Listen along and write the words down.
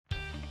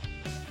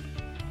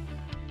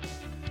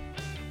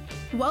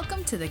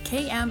Welcome to the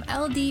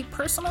KMLD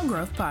Personal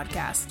Growth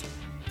Podcast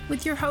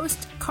with your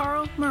host,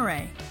 Carl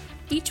Murray.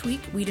 Each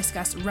week, we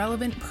discuss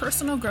relevant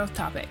personal growth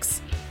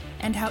topics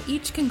and how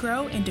each can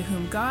grow into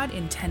whom God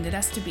intended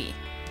us to be.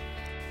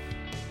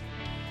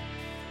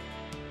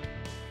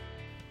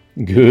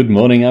 Good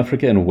morning,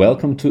 Africa, and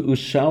welcome to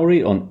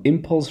Ushauri on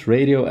Impulse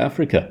Radio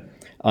Africa.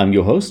 I'm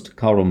your host,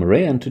 Carl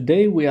Murray, and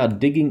today we are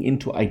digging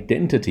into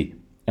identity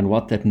and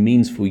what that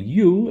means for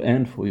you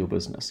and for your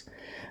business.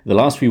 The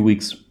last few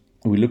weeks,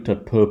 we looked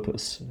at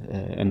purpose,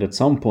 and at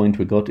some point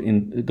we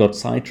got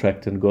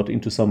sidetracked and got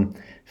into some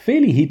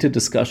fairly heated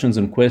discussions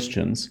and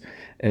questions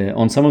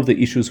on some of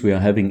the issues we are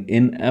having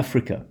in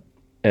Africa,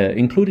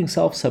 including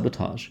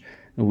self-sabotage,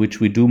 which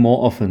we do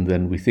more often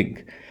than we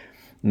think.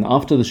 And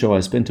after the show, I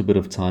spent a bit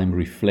of time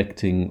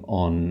reflecting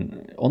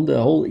on the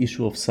whole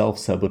issue of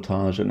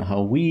self-sabotage and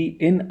how we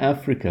in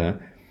Africa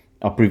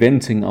are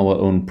preventing our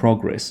own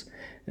progress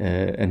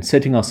and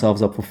setting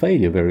ourselves up for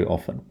failure very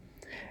often.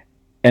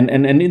 And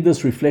in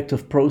this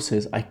reflective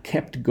process, I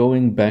kept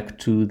going back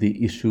to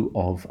the issue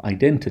of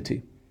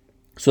identity.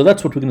 So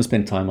that's what we're going to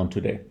spend time on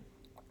today.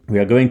 We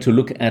are going to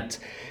look at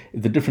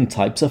the different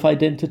types of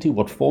identity,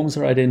 what forms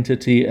our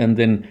identity, and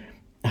then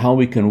how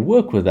we can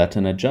work with that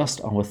and adjust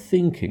our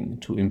thinking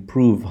to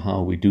improve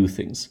how we do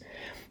things.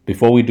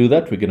 Before we do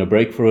that, we're going to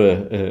break for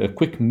a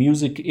quick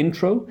music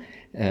intro.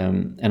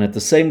 And at the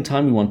same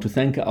time, we want to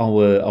thank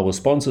our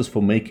sponsors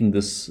for making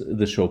this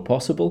show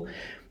possible.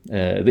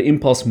 The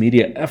Impulse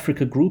Media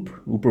Africa Group,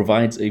 who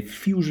provides a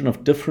fusion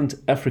of different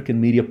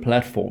African media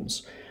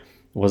platforms,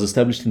 was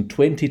established in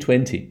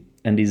 2020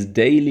 and is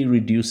daily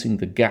reducing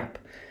the gap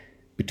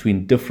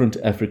between different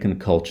African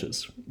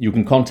cultures. You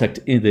can contact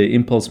the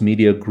Impulse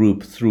Media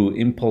Group through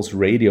Impulse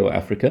Radio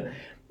Africa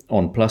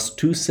on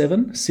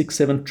 +27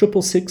 67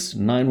 666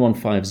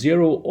 9150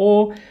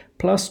 or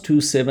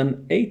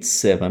 +27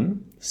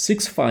 87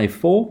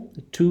 654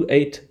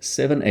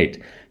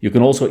 2878. You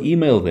can also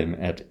email them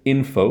at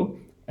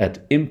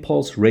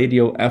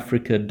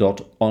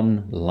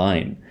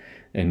info@impulseradioafrica.online.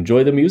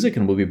 Enjoy the music,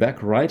 and we'll be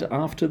back right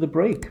after the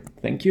break.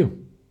 Thank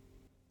you.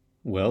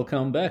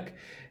 Welcome back.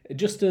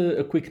 Just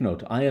a quick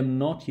note. I am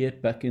not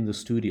yet back in the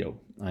studio.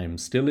 I am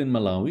still in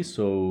Malawi,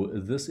 so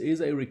this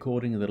is a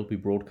recording that'll be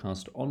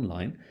broadcast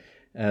online.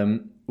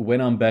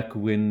 When I'm back,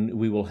 when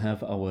we will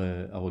have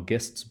our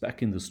guests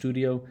back in the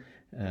studio,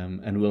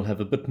 and we'll have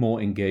a bit more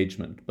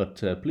engagement.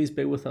 But please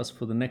bear with us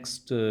for the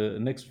next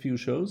few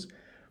shows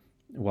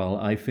while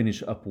I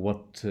finish up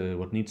what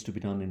needs to be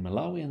done in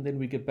Malawi, and then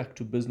we get back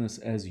to business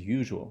as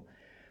usual.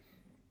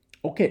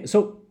 Okay,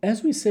 so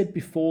as we said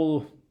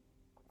before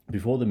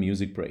the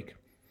music break,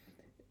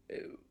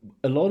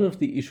 a lot of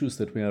the issues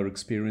that we are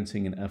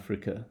experiencing in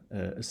Africa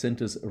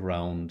centers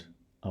around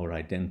our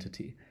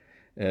identity.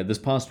 This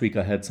past week,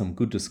 I had some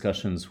good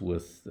discussions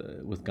with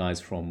guys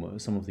from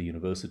some of the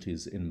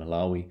universities in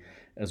Malawi,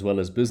 as well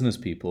as business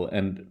people,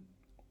 and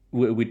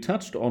we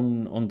touched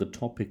on the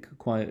topic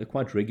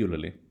quite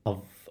regularly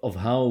of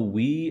how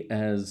we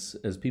as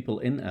people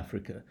in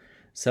Africa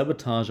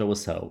sabotage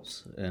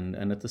ourselves,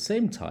 and at the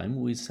same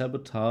time we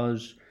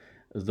sabotage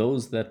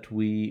those that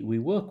we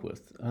work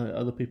with,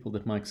 other people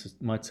that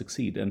might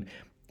succeed. And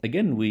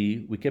again,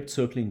 we kept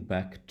circling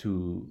back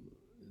to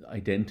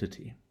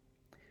identity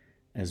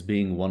as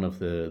being one of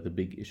the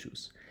big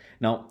issues.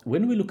 Now,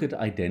 when we look at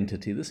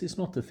identity, this is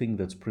not the thing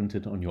that's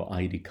printed on your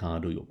ID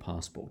card or your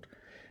passport.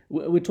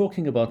 We're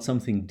talking about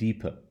something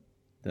deeper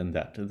than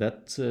that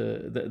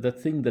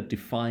thing that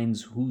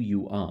defines who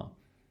you are.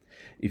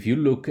 If you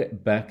look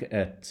back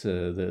at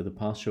the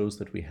past shows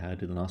that we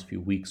had in the last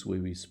few weeks,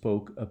 where we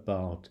spoke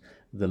about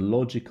the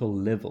logical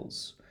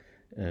levels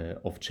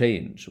of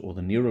change, or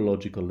the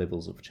neurological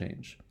levels of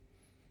change,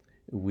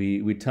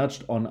 we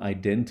touched on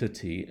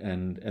identity,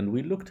 and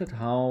we looked at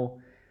how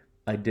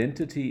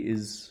identity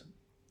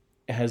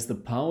has the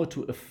power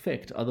to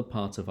affect other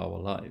parts of our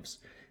lives.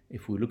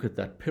 If we look at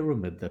that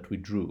pyramid that we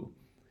drew,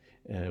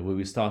 where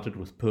we started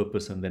with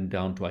purpose and then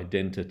down to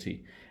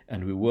identity,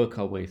 and we work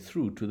our way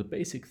through to the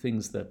basic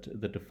things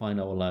that define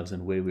our lives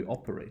and where we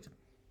operate,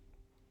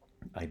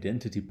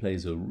 identity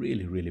plays a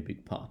really, really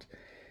big part.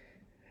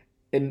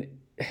 And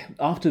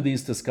after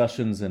these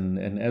discussions,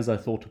 and as I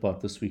thought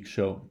about this week's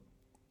show,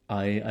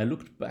 I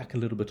looked back a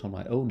little bit on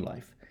my own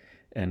life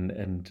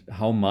and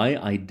how my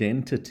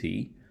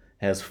identity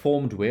has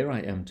formed where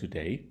I am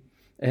today,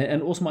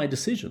 and also my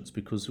decisions,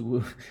 because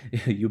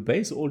you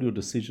base all your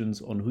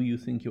decisions on who you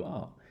think you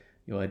are.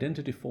 Your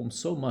identity forms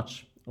so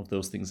much of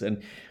those things.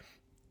 And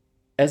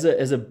as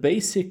a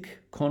basic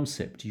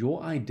concept,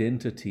 your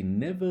identity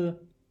never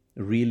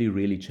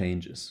really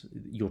changes.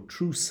 Your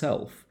true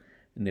self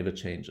never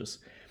changes.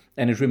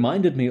 And it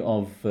reminded me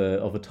of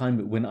a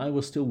time when I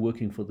was still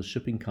working for the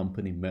shipping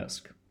company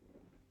Maersk.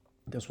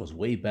 This was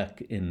way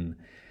back in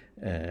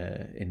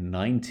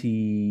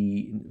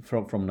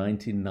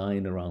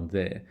 1999, around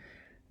there.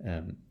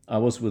 I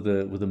was with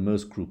the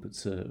Maersk Group.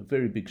 It's a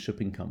very big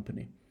shipping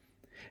company.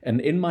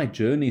 And in my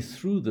journey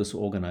through this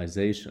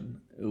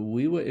organization,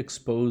 we were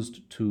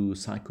exposed to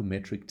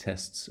psychometric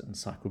tests and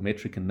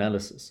psychometric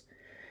analysis.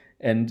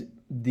 And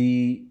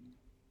the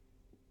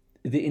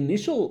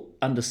initial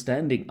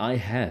understanding I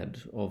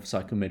had of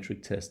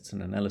psychometric tests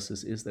and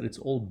analysis is that it's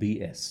all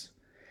BS.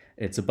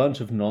 It's a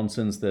bunch of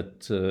nonsense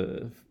that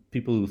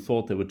people who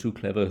thought they were too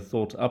clever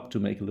thought up to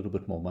make a little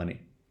bit more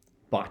money.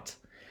 But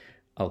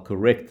I'll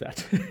correct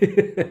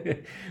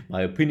that.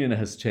 My opinion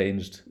has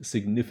changed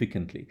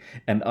significantly.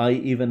 And I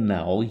even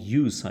now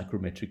use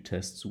psychometric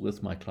tests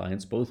with my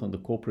clients, both on the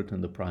corporate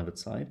and the private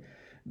side,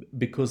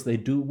 because they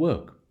do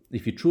work.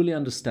 If you truly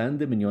understand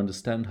them and you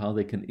understand how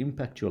they can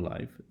impact your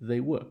life,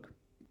 they work.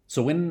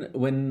 So when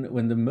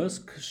the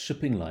Maersk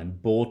shipping line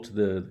bought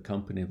the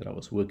company that I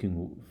was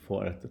working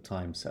for at the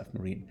time, SAF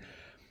Marine,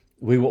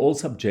 we were all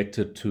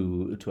subjected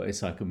to a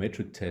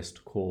psychometric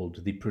test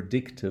called the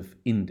predictive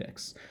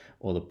index,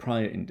 or the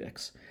prior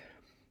index.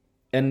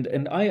 And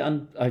I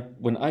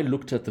when I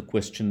looked at the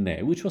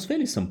questionnaire, which was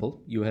fairly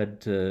simple, you had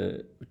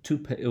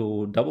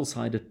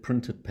double-sided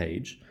printed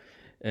page,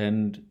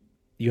 and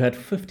you had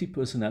 50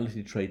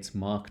 personality traits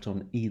marked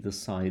on either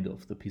side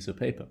of the piece of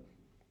paper.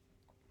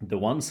 The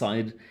one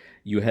side,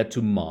 you had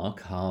to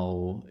mark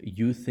how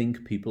you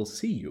think people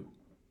see you.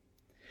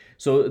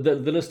 So the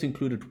list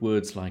included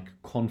words like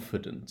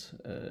confident,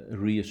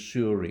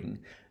 reassuring,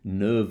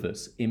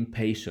 nervous,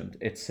 impatient,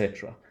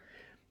 etc.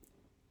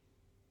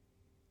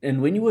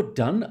 And when you were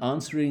done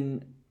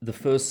answering the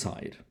first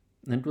side,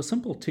 and it was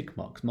simple tick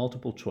marks,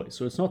 multiple choice,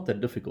 so it's not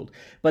that difficult,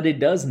 but it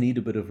does need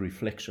a bit of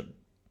reflection.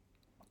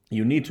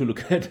 You need to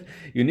look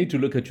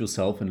at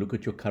yourself and look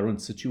at your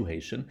current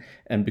situation.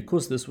 And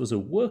because this was a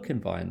work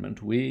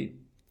environment, we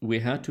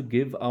had to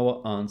give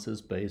our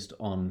answers based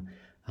on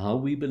how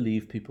we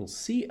believe people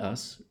see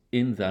us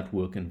in that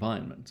work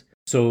environment.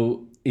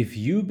 So if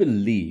you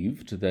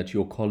believed that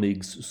your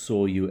colleagues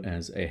saw you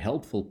as a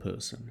helpful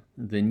person,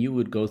 then you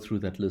would go through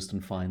that list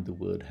and find the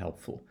word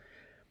helpful,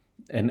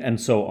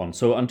 and so on.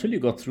 So until you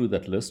got through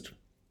that list,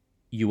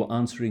 you were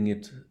answering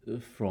it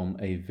from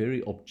a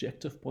very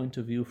objective point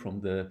of view,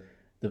 from the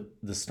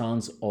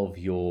stance of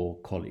your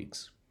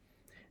colleagues.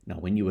 Now,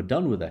 when you were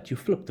done with that, you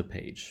flipped the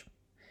page.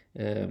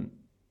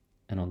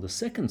 And on the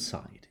second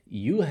side,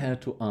 you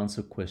had to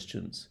answer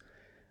questions.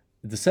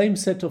 The same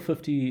set of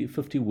 50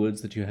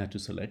 words that you had to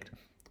select,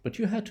 but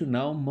you had to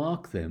now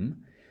mark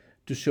them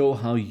to show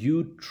how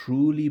you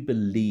truly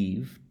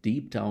believe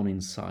deep down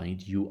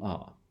inside you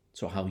are.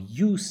 So how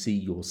you see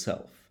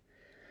yourself.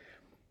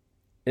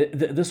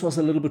 This was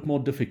a little bit more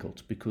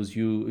difficult because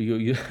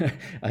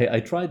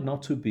I tried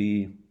not to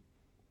be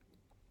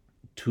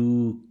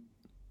too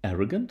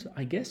arrogant,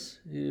 I guess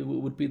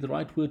would be the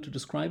right word to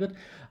describe it.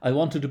 I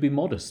wanted to be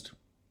modest,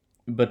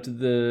 but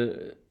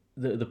the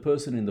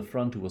person in the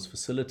front who was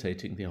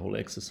facilitating the whole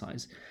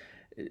exercise,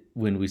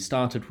 when we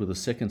started with the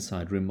second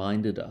side,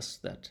 reminded us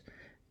that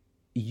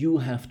you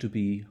have to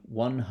be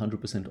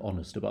 100%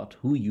 honest about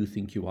who you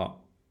think you are,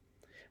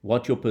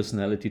 what your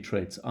personality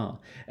traits are.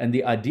 And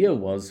the idea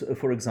was,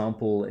 for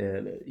example,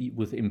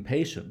 with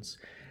impatience,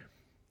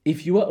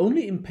 if you are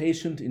only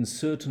impatient in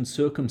certain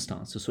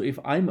circumstances, so if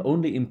I'm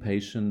only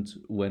impatient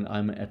when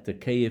I'm at the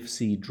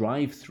KFC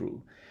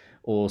drive-through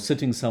or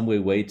sitting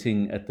somewhere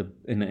waiting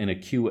in a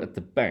queue at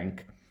the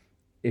bank,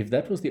 if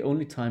that was the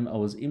only time I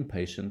was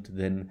impatient,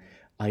 then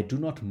I do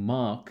not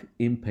mark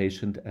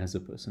impatient as a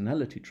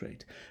personality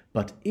trait.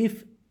 But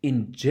if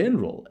in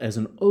general, as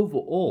an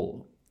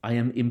overall, I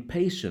am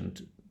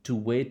impatient to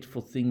wait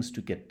for things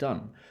to get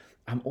done,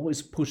 I'm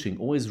always pushing,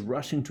 always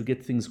rushing to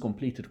get things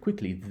completed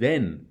quickly,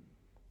 then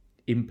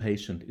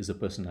impatient is a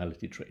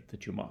personality trait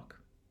that you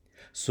mark.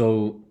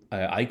 So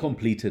I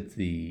completed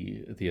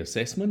the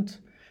assessment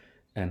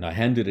and I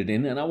handed it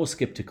in, and I was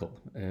skeptical.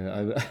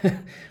 I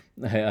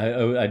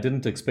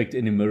didn't expect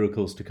any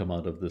miracles to come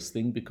out of this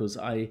thing because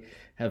I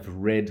have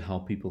read how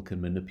people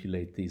can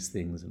manipulate these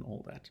things and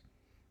all that.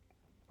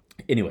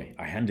 Anyway,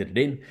 I handed it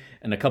in,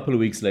 and a couple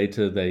of weeks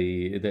later,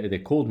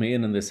 they called me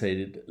in and they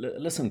said,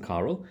 "Listen,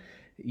 Carl,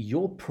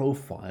 your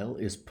profile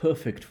is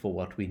perfect for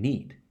what we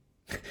need."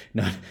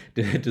 Now,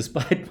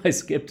 despite my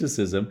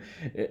skepticism,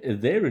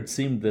 there it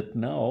seemed that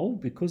now,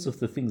 because of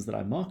the things that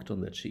I marked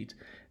on that sheet,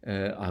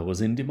 I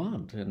was in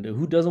demand. And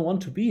who doesn't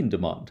want to be in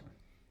demand?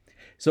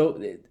 So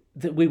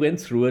we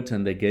went through it,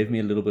 and they gave me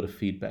a little bit of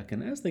feedback.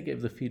 And as they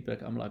gave the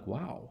feedback, I'm like,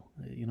 wow,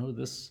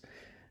 this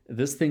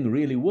thing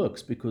really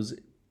works, because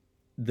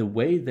the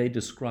way they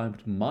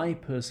described my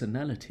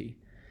personality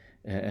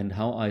and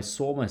how I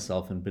saw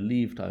myself and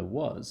believed I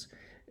was,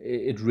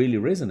 it really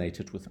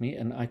resonated with me,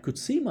 and I could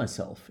see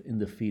myself in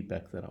the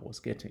feedback that I was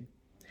getting.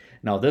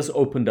 Now, this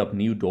opened up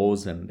new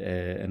doors and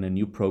a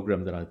new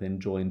program that I then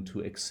joined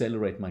to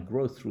accelerate my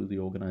growth through the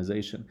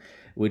organization,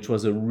 which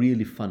was a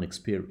really fun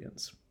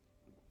experience.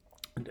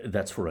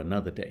 That's for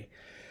another day.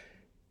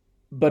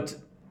 But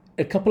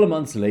a couple of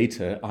months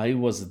later, I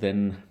was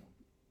then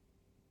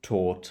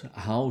taught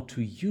how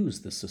to use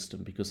the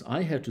system, because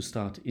I had to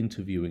start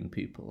interviewing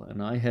people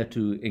and I had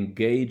to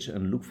engage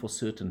and look for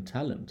certain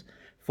talent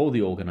for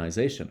the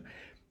organization.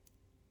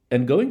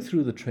 And going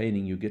through the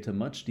training, you get a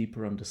much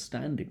deeper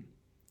understanding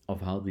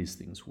of how these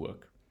things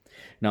work.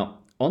 Now,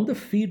 on the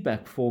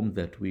feedback form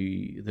that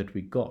we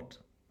got,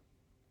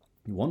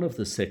 one of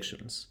the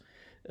sections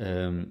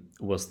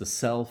was the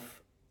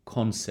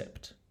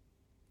self-concept.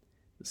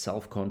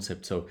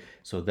 Self-concept.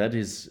 So that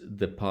is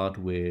the part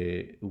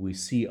where we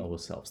see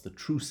ourselves, the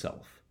true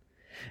self.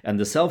 And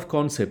the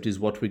self-concept is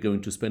what we're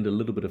going to spend a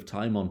little bit of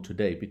time on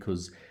today,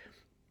 because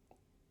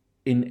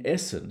in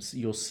essence,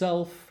 your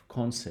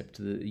self-concept,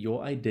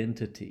 your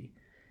identity,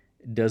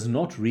 does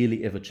not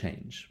really ever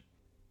change.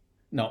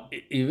 Now,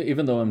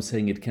 even though I'm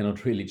saying it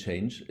cannot really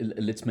change,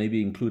 let's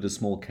maybe include a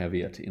small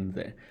caveat in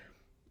there.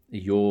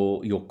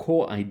 Your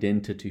core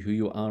identity, who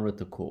you are at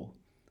the core,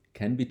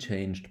 can be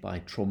changed by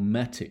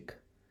traumatic,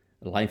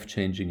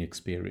 life-changing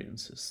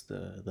experiences,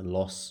 the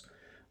loss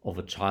of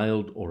a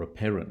child or a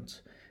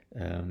parent,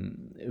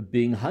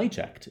 being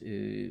hijacked,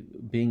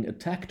 being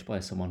attacked by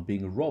someone,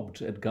 being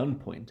robbed at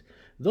gunpoint.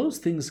 Those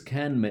things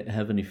can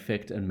have an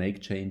effect and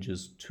make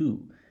changes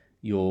to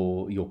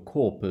your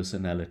core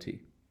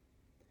personality.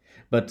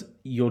 But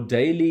your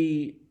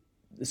daily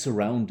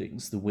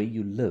surroundings, the way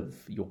you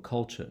live, your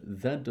culture,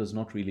 that does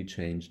not really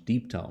change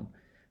deep down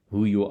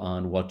who you are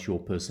and what your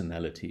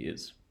personality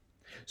is.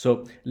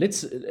 So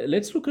let's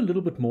look a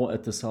little bit more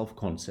at the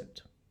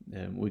self-concept.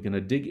 We're going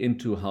to dig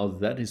into how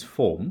that is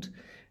formed,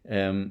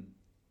 and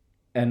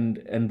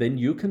then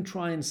you can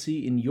try and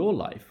see in your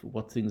life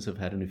what things have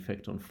had an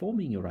effect on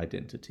forming your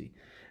identity,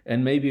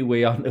 and maybe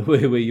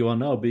where you are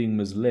now being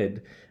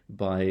misled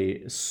by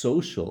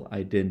social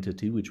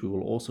identity, which we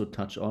will also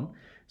touch on.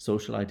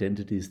 Social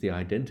identity is the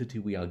identity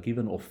we are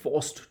given or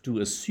forced to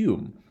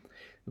assume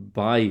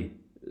by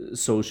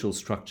social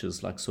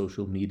structures like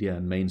social media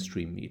and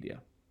mainstream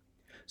media.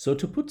 So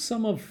to put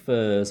some of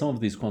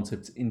these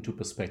concepts into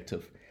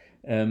perspective,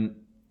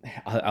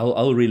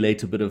 I'll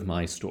relate a bit of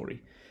my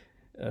story.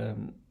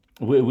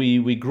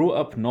 We grew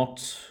up not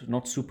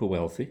super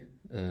wealthy.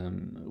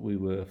 We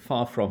were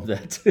far from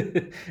that.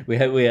 we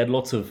had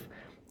lots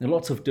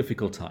of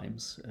difficult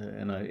times,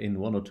 and in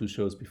one or two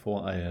shows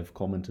before, I have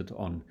commented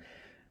on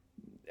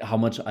how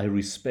much I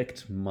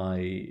respect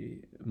my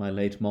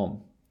late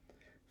mom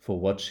for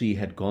what she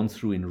had gone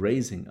through in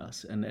raising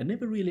us, and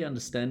never really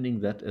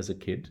understanding that as a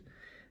kid.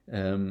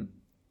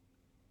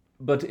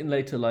 But in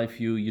later life,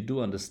 you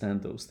do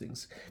understand those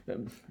things.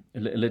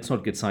 Let's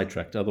not get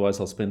sidetracked, otherwise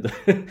I'll spend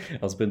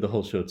the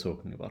whole show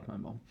talking about my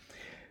mom.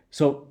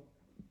 So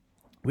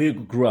we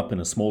grew up in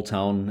a small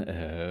town,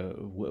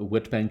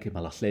 Witbank in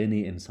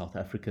Malahleni in South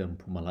Africa, in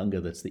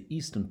Mpumalanga. That's the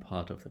eastern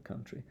part of the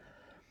country.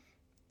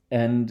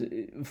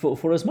 And for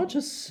much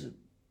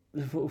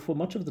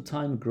of the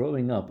time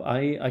growing up,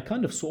 I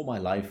kind of saw my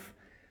life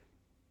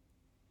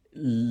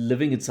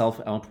living itself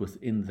out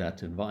within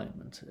that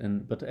environment.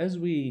 But as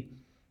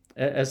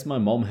my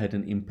mom had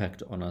an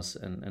impact on us,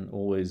 and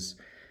always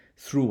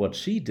through what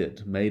she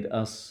did made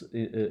us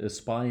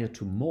aspire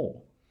to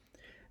more,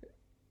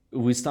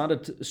 we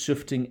started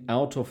shifting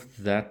out of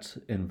that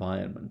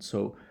environment.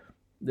 So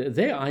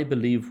there, I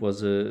believe, was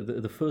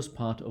the first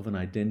part of an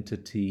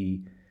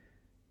identity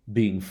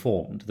being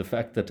formed. The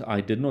fact that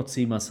I did not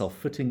see myself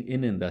fitting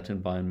in that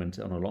environment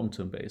on a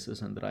long-term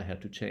basis, and that I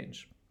had to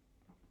change.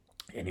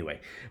 Anyway,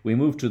 we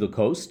moved to the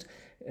coast,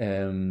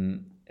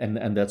 and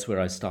that's where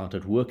I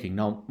started working.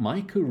 Now,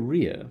 my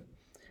career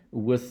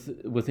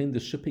within the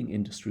shipping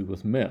industry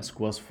with Maersk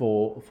was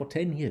for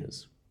 10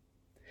 years.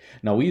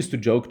 Now, we used to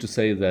joke to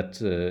say that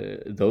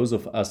those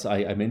of us,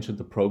 I mentioned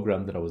the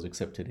program that I was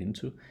accepted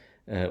into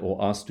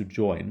or asked to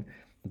join,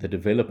 the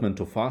development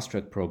of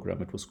fast-track program.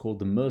 It was called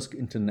the Maersk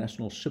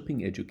International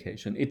Shipping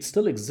Education. It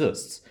still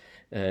exists.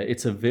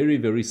 It's a very,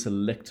 very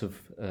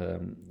selective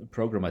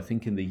program. I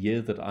think in the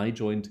year that I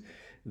joined,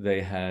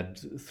 they had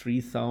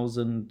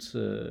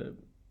 3,000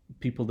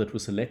 people that were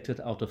selected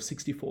out of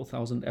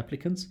 64,000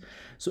 applicants.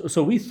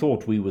 So we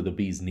thought we were the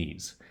bee's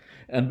knees.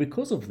 And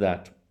because of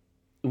that,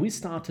 we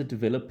started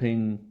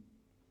developing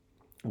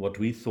what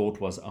we thought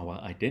was our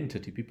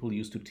identity. People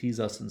used to tease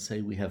us and say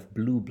we have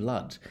blue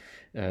blood.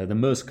 The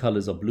Maersk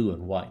colors are blue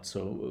and white.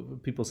 So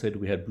people said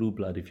we had blue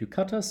blood. If you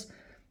cut us,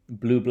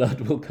 blue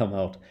blood will come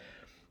out.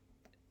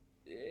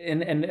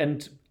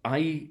 And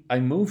I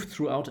moved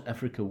throughout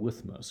Africa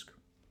with Maersk.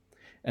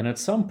 And at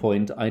some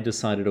point, I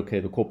decided, okay,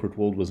 the corporate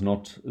world was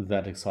not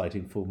that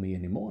exciting for me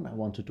anymore, and I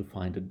wanted to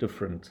find a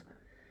different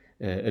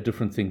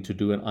thing to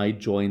do. And I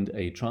joined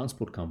a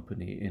transport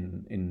company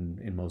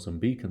in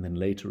Mozambique, and then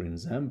later in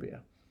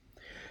Zambia.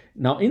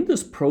 Now, in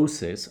this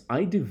process,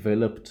 I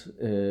developed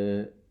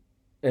an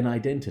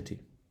identity,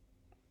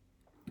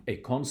 a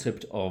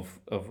concept of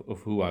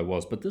who I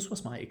was. But this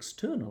was my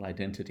external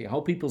identity,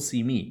 how people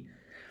see me.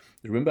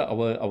 Remember,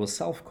 our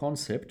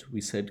self-concept, we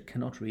said,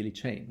 cannot really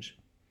change.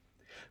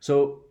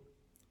 So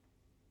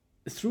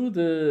through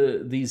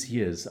these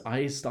years,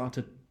 I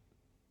started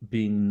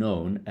being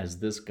known as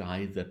this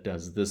guy that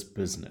does this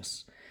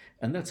business.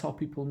 And that's how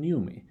people knew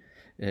me.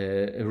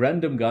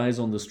 Random guys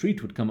on the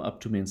street would come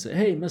up to me and say,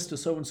 "Hey, Mr.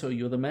 So-and-so,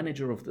 you're the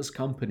manager of this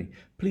company.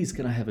 Please,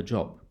 can I have a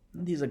job?"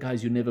 And these are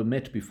guys you never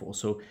met before.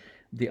 So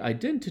the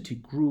identity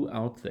grew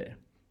out there.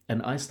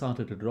 And I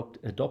started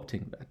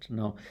adopting that.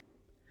 Now,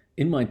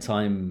 in my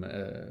time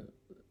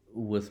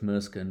with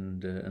Maersk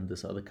and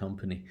this other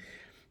company,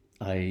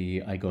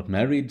 I got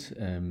married.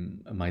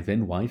 My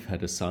then wife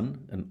had a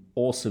son, an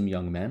awesome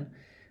young man.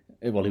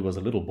 Well, he was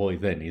a little boy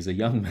then. He's a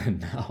young man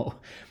now.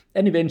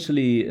 And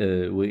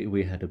eventually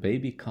we had a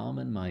baby,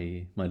 Carmen,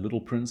 my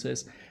little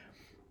princess.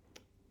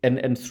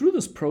 And through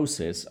this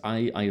process,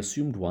 I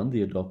assumed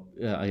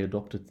I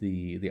adopted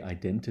the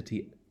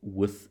identity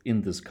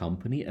within this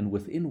company and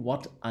within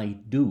what I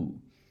do.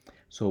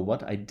 So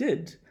what I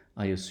did,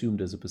 I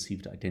assumed as a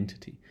perceived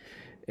identity.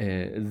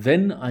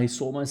 Then I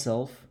saw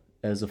myself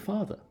as a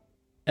father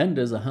and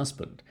as a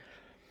husband.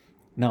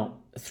 Now,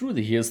 through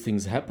the years,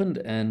 things happened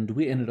and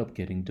we ended up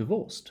getting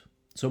divorced.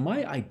 So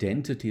my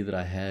identity that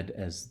I had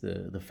as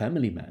the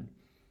family man,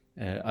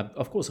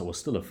 of course, I was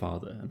still a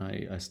father, and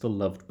I still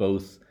loved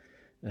both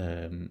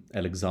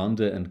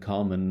Alexander and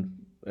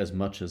Carmen as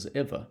much as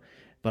ever,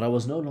 but I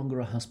was no longer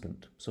a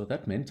husband. So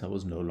that meant I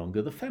was no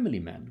longer the family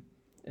man.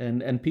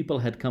 And people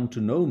had come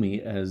to know me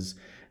as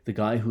the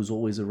guy who's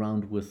always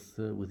around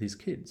with his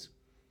kids.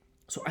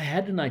 So I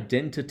had an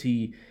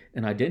identity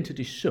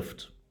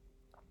shift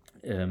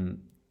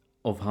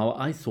of how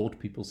I thought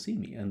people see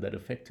me, and that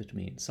affected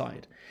me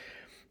inside.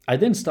 I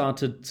then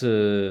started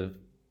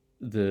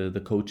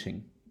the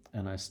coaching,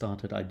 and I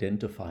started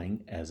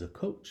identifying as a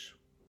coach.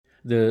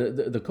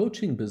 The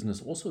coaching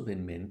business also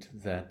then meant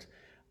that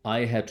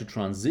I had to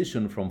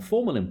transition from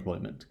formal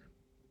employment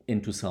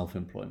into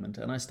self-employment,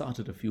 and I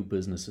started a few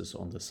businesses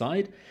on the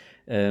side,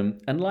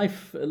 and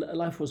life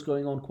was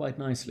going on quite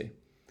nicely.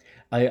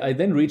 I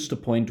then reached a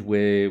point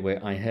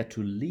where I had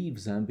to leave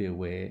Zambia,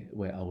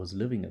 where I was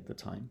living at the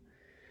time,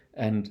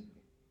 and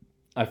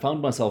I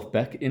found myself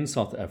back in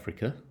South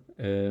Africa,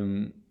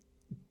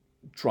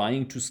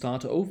 trying to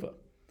start over.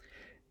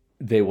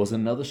 There was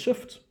another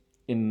shift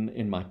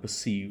in my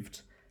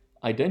perceived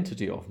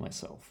identity of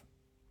myself.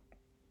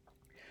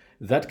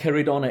 That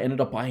carried on. I ended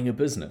up buying a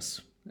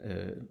business.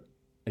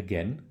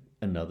 Again,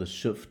 another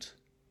shift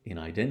in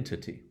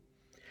identity.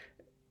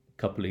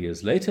 A couple of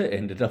years later,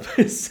 ended up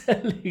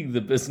selling the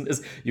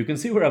business. You can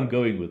see where I'm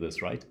going with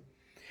this, right?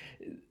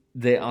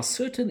 There are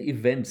certain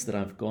events that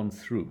I've gone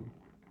through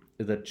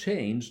that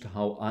changed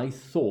how I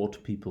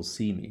thought people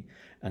see me,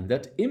 and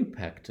that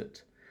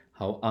impacted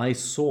how I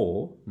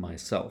saw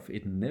myself.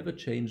 It never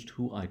changed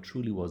who I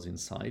truly was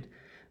inside,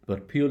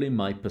 but purely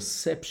my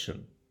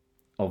perception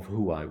of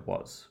who I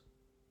was.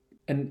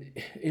 And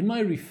in my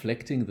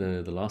reflecting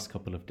the last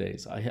couple of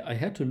days, I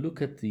had to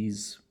look at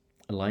these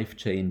life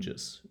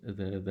changes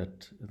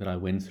that I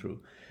went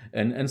through,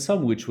 and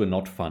some which were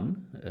not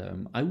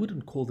fun. I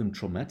wouldn't call them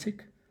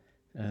traumatic.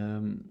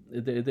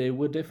 There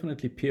were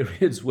definitely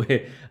periods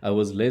where I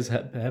was less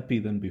happy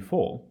than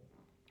before,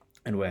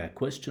 and where I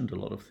questioned a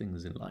lot of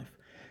things in life.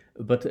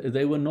 But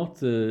they were not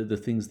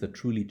the things that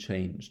truly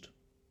changed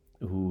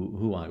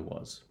who I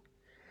was.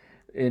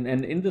 And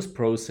in this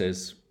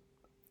process,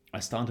 I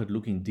started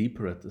looking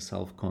deeper at the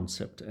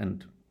self-concept.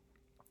 And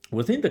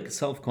within the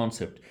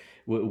self-concept,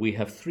 we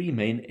have three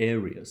main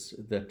areas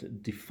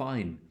that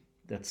define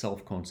that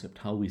self-concept,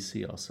 how we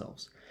see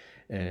ourselves.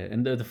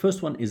 And the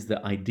first one is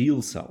the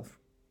ideal self.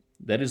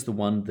 That is the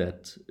one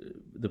that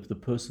the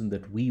person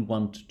that we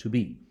want to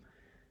be.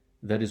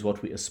 That is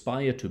what we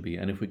aspire to be.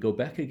 And if we go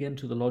back again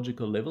to the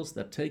logical levels,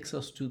 that takes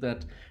us to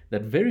that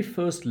very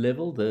first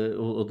level,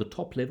 or the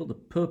top level, the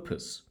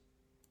purpose,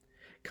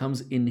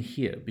 comes in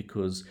here,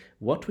 because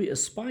what we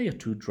aspire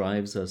to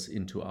drives us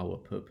into our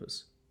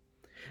purpose.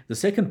 The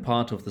second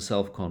part of the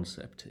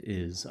self-concept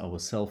is our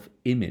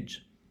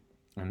self-image.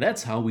 And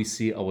that's how we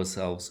see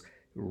ourselves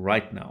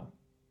right now.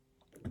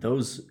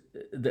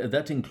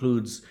 That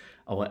includes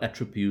our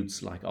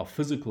attributes like our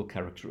physical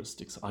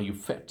characteristics. Are you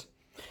fat?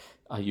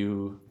 Are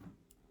you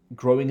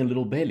growing a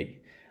little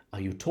belly?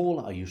 Are you tall?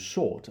 Are you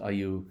short?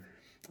 Do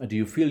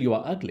you feel you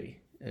are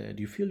ugly? Do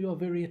you feel you are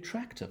very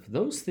attractive?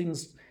 Those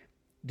things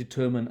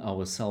determine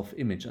our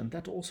self-image, and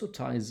that also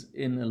ties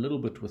in a little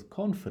bit with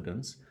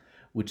confidence,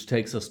 which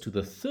takes us to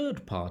the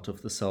third part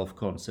of the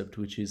self-concept,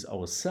 which is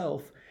our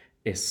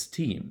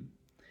self-esteem.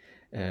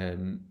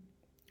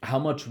 How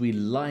much we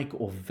like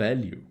or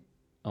value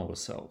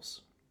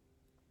ourselves.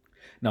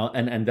 Now,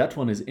 and that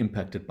one is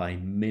impacted by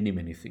many,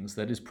 many things.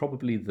 That is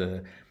probably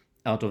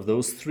out of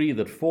those three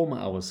that form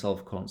our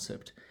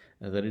self-concept,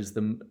 that is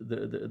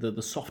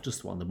the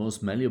softest one, the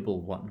most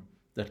malleable one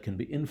that can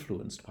be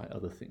influenced by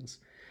other things.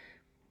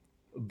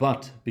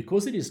 But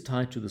because it is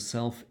tied to the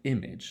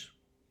self-image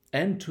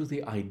and to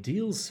the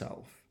ideal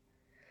self,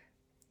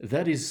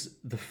 that is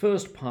the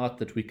first part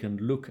that we can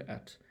look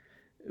at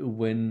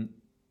when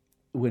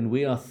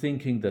we are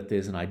thinking that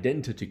there's an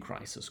identity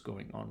crisis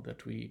going on,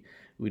 that we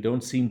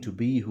don't seem to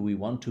be who we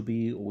want to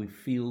be, or we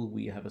feel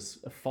we have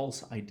a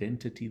false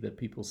identity that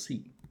people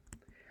see.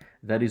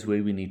 That is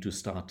where we need to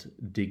start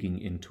digging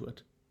into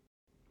it.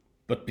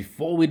 But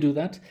before we do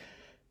that,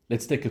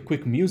 let's take a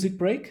quick music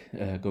break,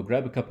 go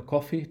grab a cup of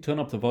coffee, turn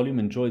up the volume,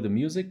 enjoy the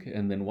music,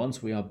 and then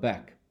once we are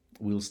back,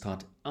 we'll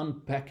start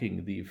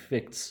unpacking the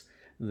effects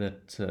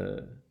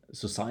that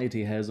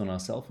society has on our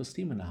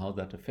self-esteem and how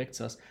that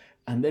affects us.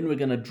 And then we're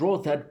going to draw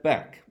that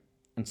back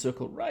and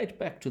circle right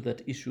back to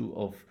that issue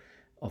of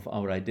of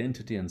our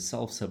identity and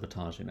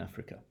self-sabotage in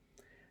Africa.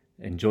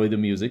 Enjoy the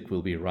music,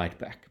 we'll be right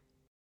back.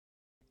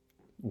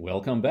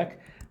 Welcome back.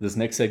 This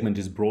next segment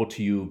is brought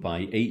to you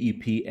by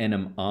AEP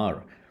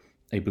NMR,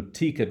 a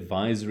boutique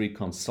advisory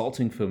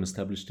consulting firm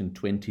established in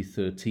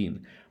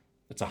 2013.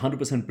 It's a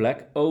 100%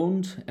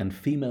 Black-owned and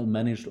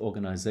female-managed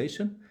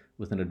organization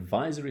with an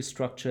advisory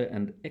structure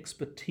and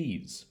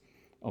expertise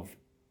of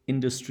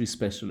industry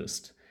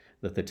specialists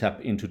that they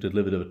tap into to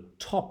deliver the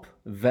top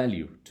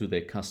value to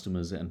their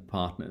customers and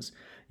partners.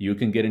 You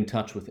can get in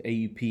touch with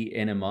AEP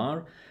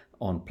NMR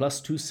on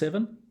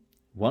 +27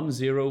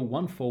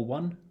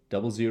 10141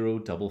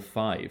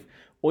 0055,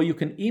 or you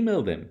can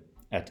email them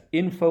at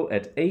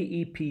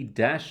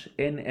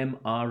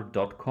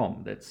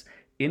info@aep-nmr.com. That's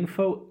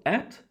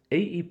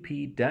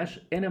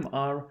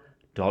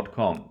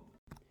info@aep-nmr.com.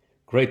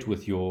 Great,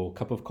 with your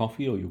cup of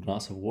coffee or your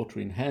glass of water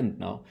in hand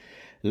now.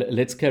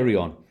 Let's carry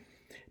on.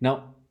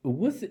 Now,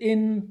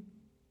 within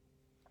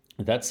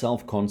that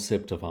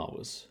self-concept of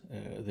ours,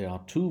 there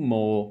are two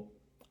more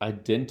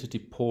identity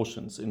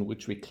portions in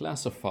which we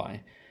classify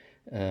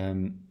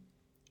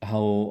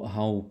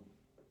how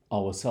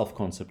our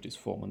self-concept is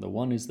formed. And the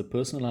one is the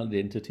personal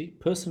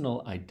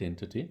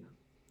identity,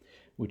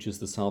 which is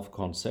the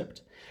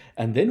self-concept.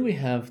 And then we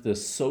have the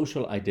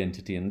social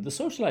identity. And the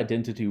social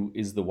identity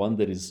is the one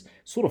that is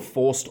sort of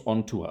forced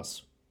onto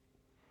us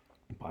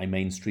by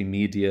mainstream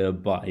media,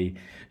 by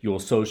your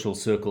social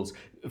circles.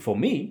 For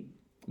me,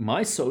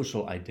 my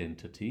social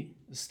identity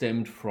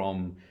stemmed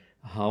from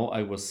how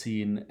I was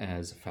seen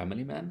as a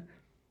family man,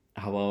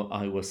 how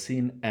I was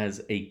seen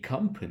as a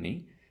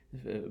company,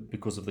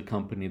 because of the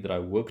company that I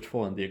worked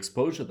for and the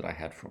exposure that I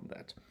had from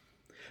that.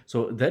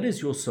 So that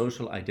is your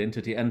social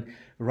identity. And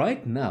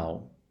right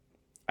now,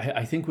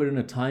 I think we're in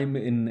a time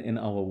in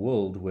our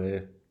world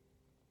where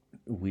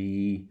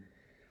we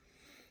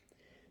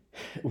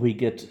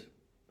get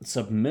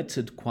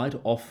submitted quite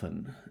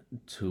often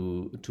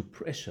to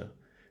pressure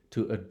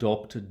to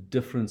adopt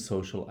different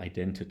social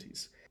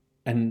identities.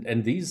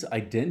 And these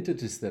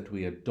identities that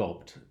we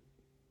adopt,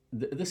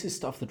 this is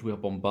stuff that we are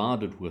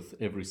bombarded with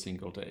every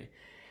single day.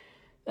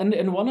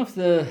 And one of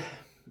the,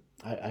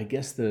 I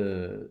guess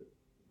the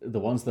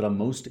ones that are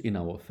most in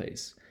our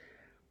face,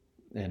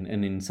 and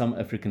in some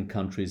African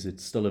countries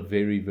it's still a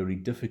very, very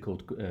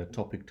difficult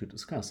topic to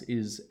discuss,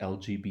 is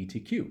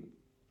LGBTQ.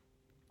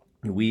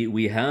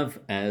 We have,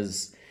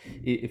 as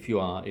if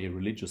you are a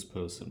religious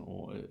person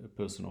or a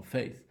person of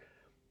faith,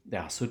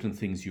 there are certain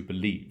things you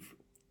believe.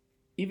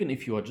 Even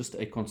if you are just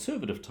a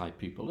conservative type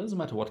people, it doesn't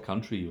matter what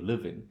country you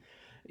live in,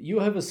 you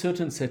have a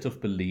certain set of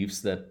beliefs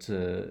that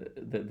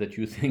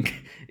you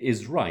think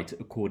is right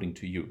according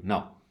to you.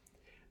 Now,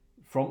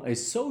 from a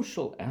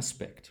social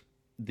aspect,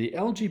 the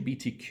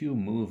LGBTQ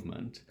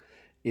movement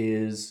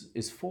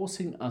is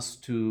forcing us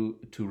to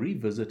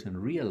revisit and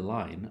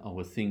realign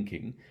our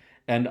thinking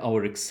and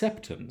our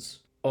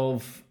acceptance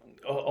of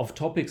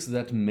topics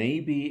that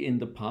maybe in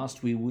the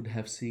past we would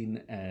have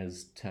seen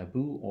as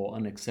taboo or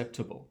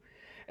unacceptable.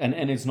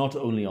 And it's not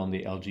only on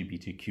the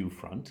LGBTQ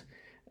front.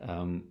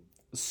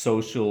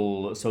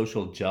 Social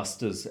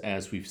justice,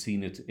 as we've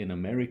seen it in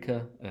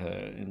America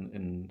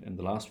in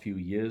the last few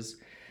years,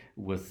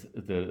 with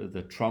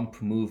the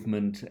Trump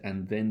movement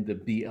and then the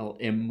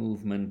BLM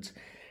movement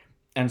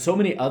and so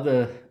many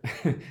other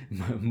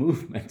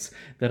movements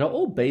that are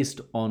all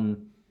based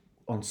on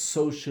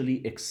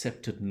socially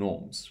accepted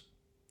norms.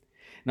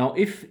 Now,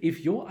 if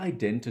your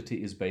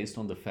identity is based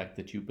on the fact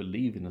that you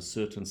believe in a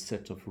certain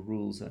set of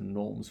rules and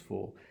norms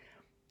for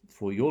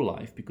your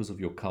life because of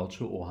your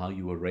culture or how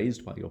you were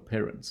raised by your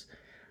parents,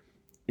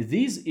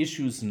 these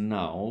issues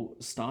now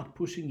start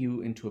pushing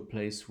you into a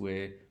place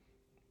where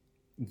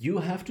you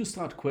have to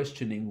start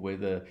questioning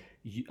whether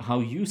how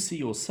you see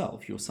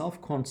yourself, your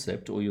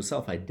self-concept or your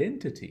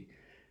self-identity,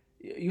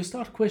 you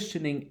start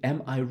questioning,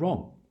 am I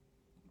wrong?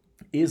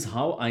 Is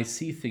how I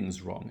see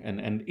things wrong?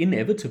 And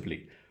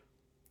inevitably,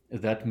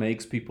 that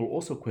makes people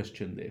also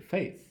question their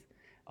faith.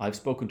 I've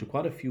spoken to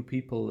quite a few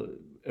people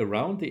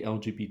around the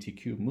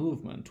LGBTQ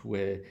movement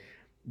where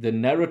the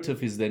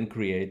narrative is then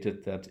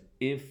created that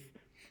if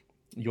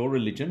your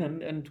religion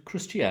and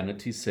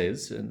Christianity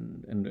says,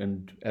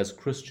 and as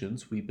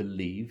Christians, we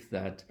believe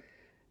that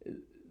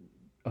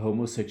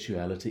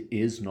homosexuality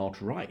is not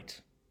right.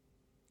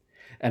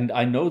 And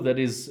I know that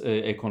is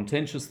a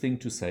contentious thing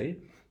to say,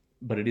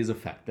 but it is a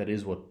fact. That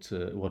is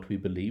what we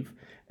believe,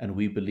 and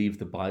we believe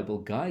the Bible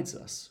guides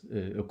us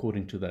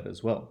according to that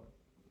as well.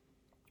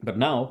 But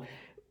now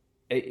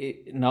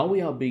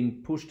we are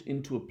being pushed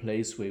into a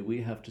place where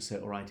we have to say,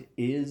 all right,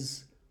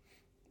 is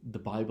the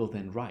Bible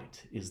then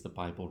right? Is the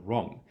Bible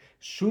wrong?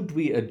 Should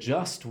we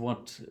adjust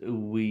what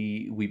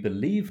we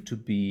believe to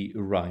be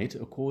right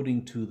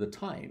according to the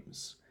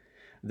times?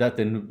 That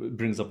then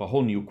brings up a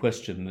whole new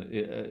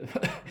question.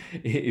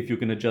 If you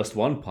can adjust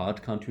one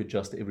part, can't you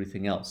adjust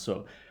everything else?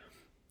 So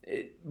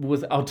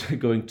without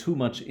going too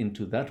much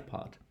into that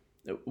part,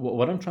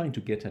 what I'm trying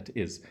to get at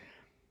is,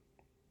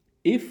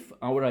 if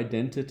our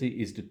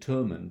identity is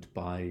determined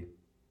by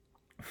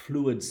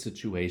fluid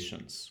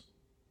situations,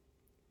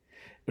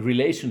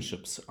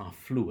 Relationships are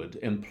fluid.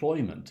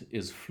 Employment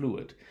is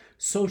fluid.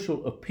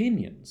 Social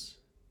opinions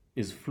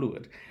is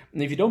fluid.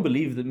 And if you don't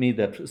believe me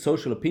that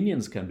social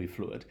opinions can be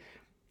fluid,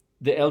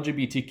 the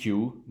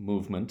LGBTQ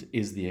movement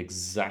is the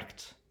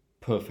exact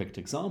perfect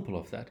example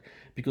of that.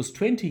 Because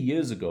 20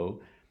 years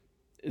ago,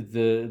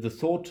 the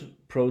thought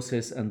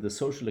process and the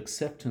social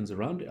acceptance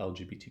around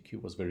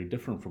LGBTQ was very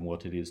different from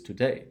what it is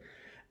today.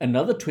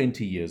 Another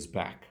 20 years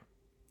back,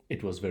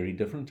 it was very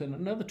different. And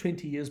another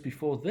 20 years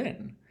before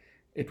then,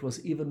 it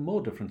was even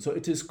more different. So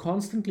it is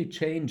constantly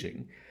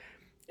changing.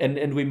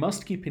 And we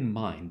must keep in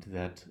mind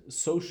that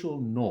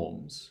social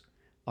norms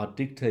are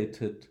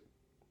dictated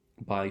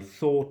by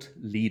thought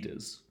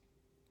leaders.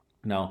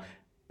 Now,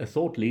 a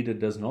thought leader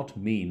does not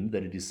mean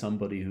that it is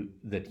somebody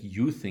that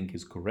you think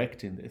is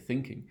correct in their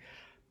thinking.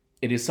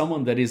 It is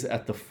someone that is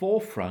at the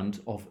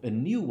forefront of a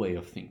new way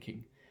of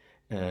thinking,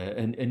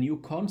 a new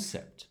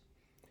concept.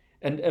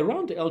 And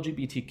around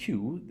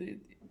LGBTQ,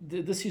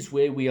 this is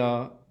where we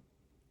are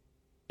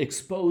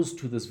exposed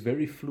to this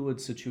very fluid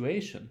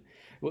situation.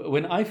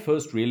 When I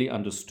first really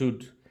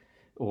understood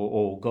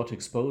or got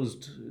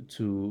exposed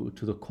to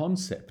the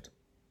concept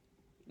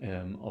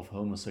of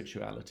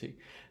homosexuality,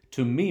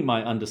 to me,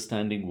 my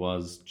understanding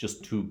was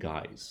just two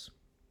guys.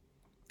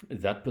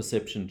 That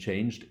perception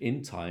changed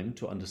in time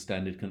to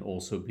understand it can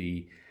also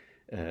be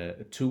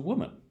two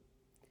women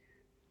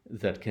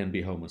that can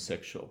be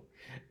homosexual.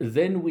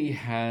 Then we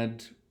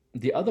had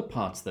the other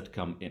parts that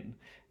come in,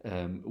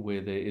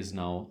 where there is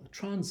now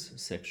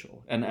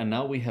transsexual. And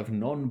now we have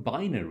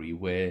non-binary,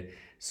 where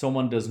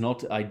someone does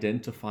not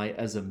identify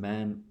as a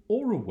man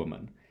or a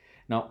woman.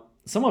 Now,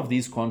 some of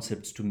these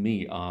concepts to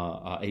me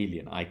are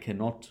alien. I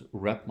cannot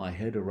wrap my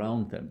head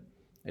around them.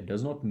 It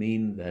does not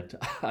mean that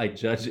I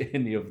judge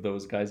any of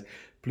those guys.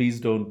 Please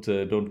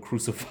don't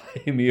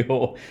crucify me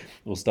or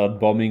start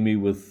bombing me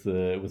with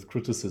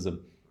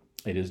criticism.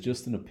 It is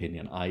just an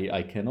opinion.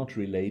 I cannot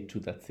relate to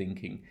that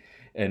thinking.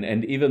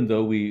 And even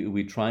though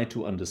we try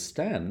to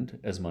understand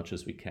as much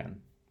as we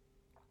can,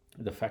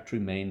 the fact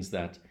remains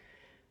that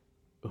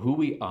who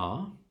we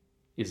are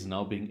is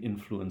now being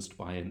influenced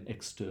by an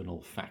external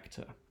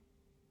factor.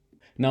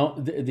 Now,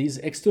 these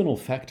external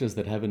factors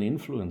that have an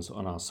influence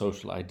on our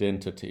social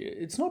identity,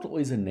 it's not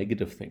always a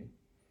negative thing.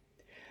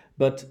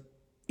 But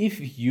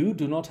if you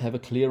do not have a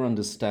clear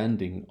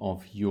understanding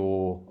of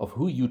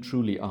who you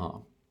truly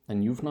are,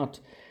 and you've not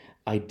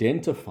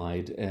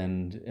identified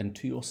and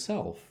to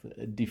yourself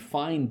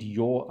defined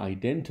your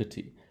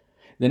identity,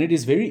 then it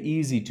is very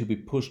easy to be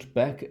pushed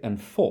back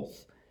and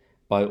forth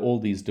by all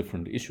these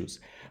different issues.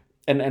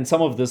 And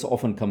some of this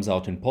often comes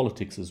out in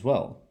politics as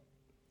well.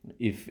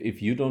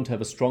 If you don't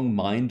have a strong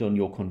mind on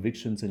your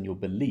convictions and your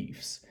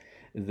beliefs,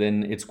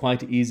 then it's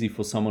quite easy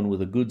for someone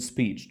with a good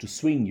speech to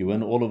swing you,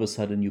 and all of a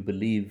sudden you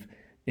believe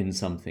in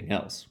something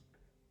else.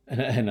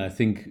 And I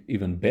think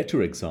even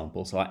better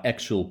examples are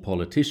actual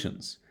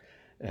politicians.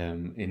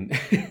 In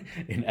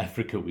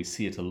Africa, we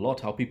see it a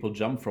lot, how people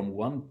jump from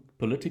one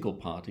political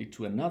party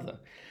to another.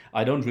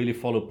 I don't really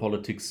follow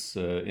politics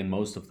in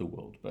most of the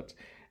world, but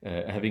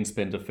having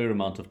spent a fair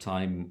amount of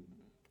time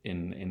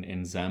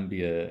in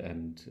Zambia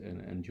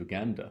and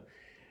Uganda,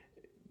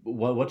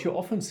 what you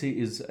often see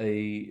is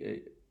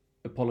a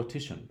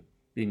politician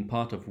being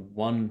part of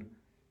one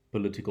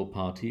political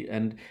party,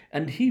 and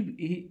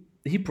he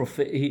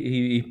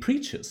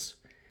preaches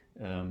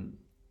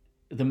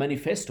the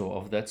manifesto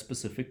of that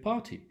specific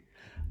party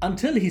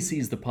until he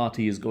sees the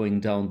party is going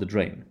down the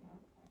drain.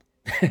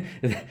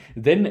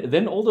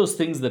 Then all those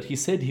things that he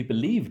said he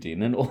believed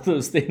in, and all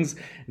those things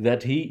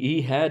that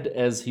he had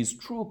as his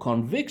true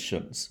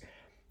convictions,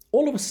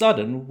 all of a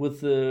sudden,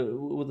 with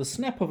a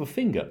snap of a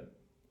finger,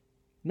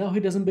 now he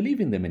doesn't believe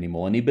in them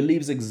anymore, and he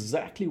believes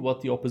exactly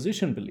what the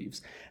opposition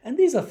believes. And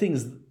these are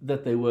things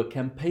that they were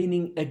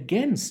campaigning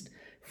against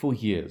for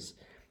years,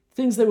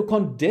 things they were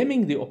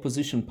condemning the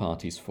opposition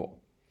parties for.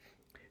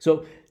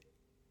 So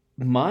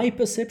my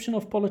perception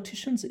of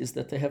politicians is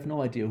that they have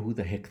no idea who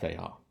the heck they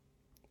are.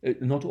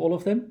 Not all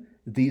of them,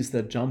 these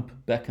that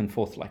jump back and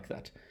forth like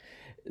that.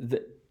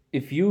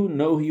 If you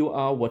know who you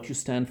are, what you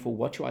stand for,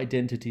 what your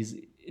identity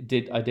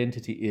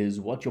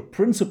is, what your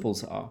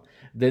principles are,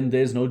 then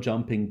there's no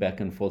jumping back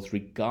and forth,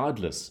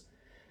 regardless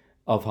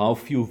of how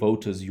few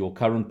voters your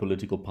current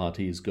political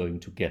party is going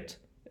to get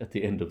at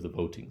the end of the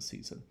voting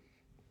season.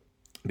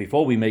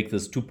 Before we make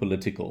this too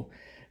political,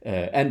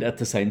 and at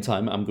the same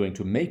time I'm going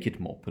to make it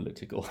more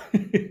political,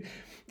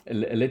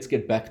 let's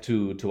get back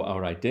to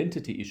our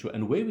identity issue,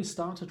 and where we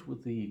started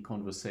with the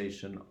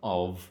conversation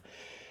of,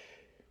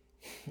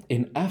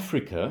 in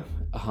Africa,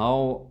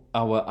 how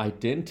our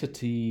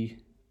identity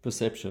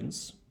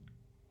perceptions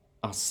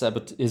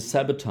is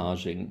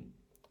sabotaging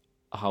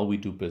how we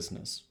do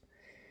business.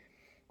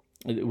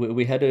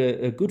 We had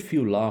a good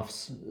few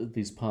laughs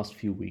these past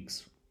few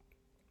weeks.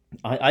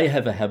 I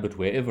have a habit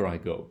wherever I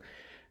go.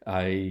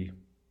 I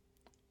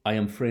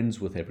am friends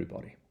with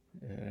everybody.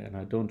 And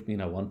I don't mean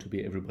I want to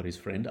be everybody's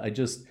friend.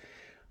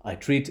 I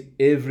treat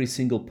every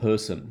single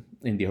person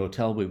in the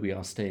hotel where we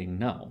are staying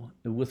now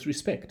with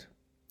respect.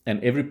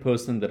 And every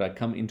person that I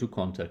come into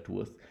contact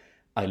with,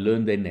 I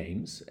learn their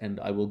names and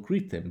I will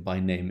greet them by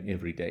name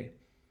every day.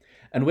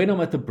 And when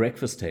I'm at the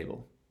breakfast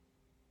table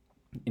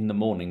in the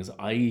mornings,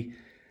 I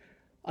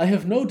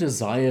have no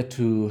desire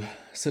to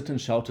sit and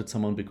shout at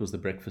someone because the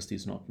breakfast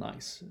is not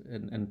nice.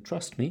 And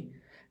trust me,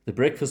 the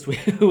breakfast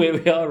where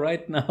we are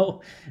right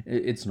now,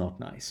 it's not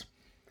nice.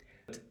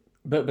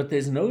 But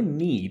there's no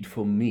need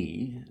for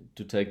me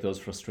to take those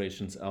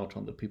frustrations out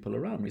on the people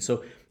around me.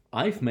 So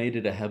I've made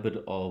it a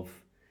habit of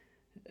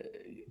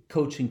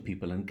coaching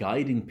people and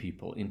guiding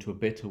people into a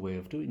better way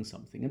of doing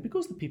something. And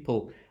because the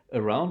people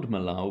around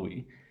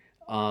Malawi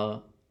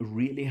are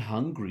really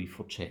hungry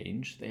for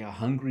change, they are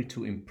hungry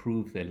to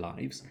improve their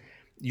lives,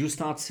 you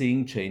start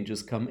seeing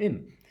changes come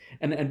in.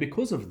 And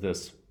because of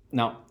this,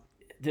 now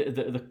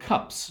the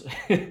cups,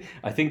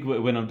 I think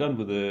when I'm done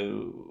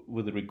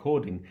with the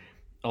recording,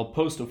 I'll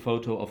post a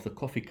photo of the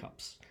coffee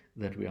cups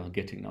that we are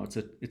getting now.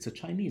 It's a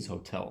Chinese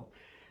hotel.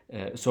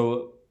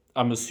 So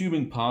I'm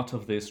assuming part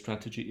of their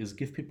strategy is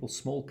give people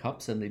small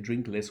cups and they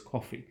drink less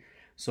coffee.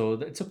 So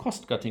it's a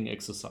cost-cutting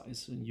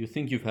exercise. You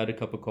think you've had a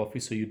cup of coffee,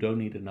 so you don't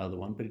need another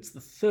one, but it's the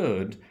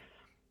third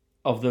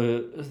of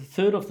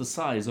the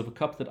size of a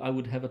cup that I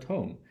would have at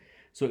home.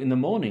 So in the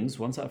mornings,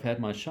 once I've had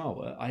my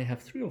shower, I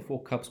have 3 or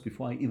 4 cups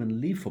before I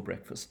even leave for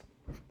breakfast.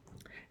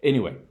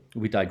 Anyway,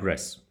 we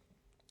digress.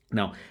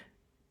 Now,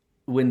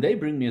 when they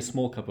bring me a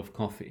small cup of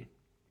coffee,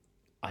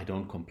 I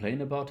don't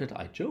complain about it.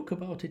 I joke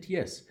about it,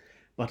 yes.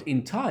 But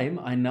in time,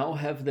 I now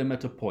have them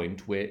at a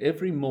point where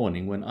every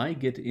morning when I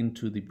get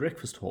into the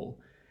breakfast hall,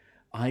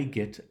 I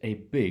get a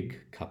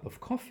big cup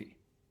of coffee,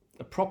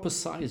 a proper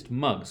sized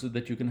mug so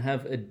that you can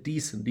have a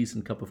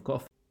decent cup of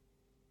coffee.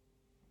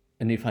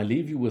 And if I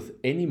leave you with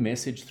any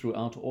message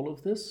throughout all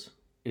of this,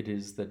 it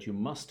is that you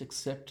must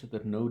accept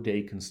that no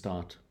day can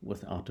start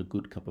without a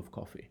good cup of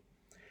coffee.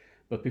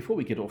 But before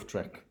we get off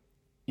track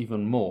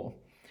even more,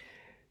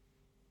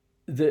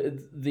 the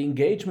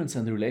engagements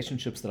and the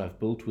relationships that I've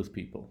built with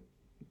people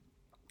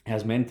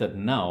has meant that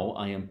now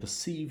I am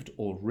perceived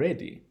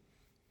already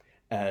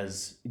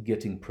as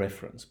getting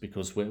preference,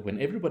 because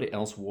when everybody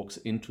else walks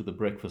into the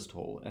breakfast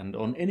hall, and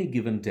on any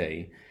given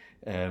day,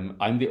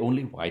 I'm the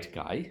only white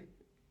guy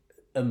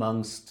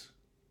amongst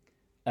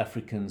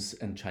Africans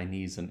and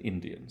Chinese and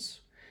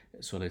Indians.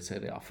 So let's say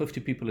there are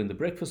 50 people in the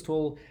breakfast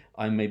hall,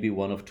 I'm maybe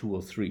one of 2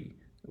 or 3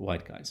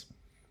 white guys.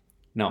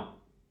 Now,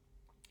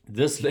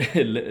 this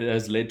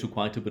has led to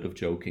quite a bit of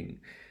joking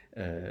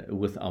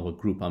with our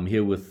group. I'm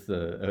here with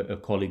a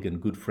colleague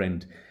and good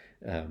friend,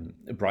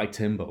 Bright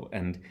Tembo,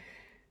 and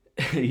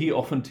he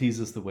often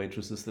teases the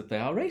waitresses that they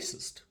are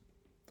racist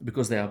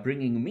because they are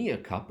bringing me a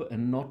cup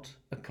and not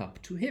a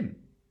cup to him.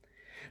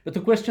 But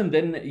the question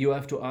then you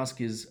have to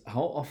ask is,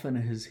 how often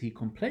has he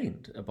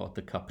complained about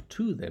the cup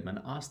to them and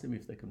asked them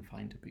if they can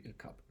find a bigger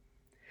cup?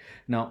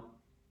 Now,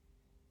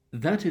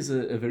 that is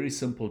a very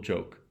simple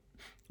joke.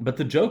 But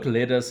the joke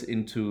led us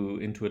into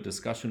a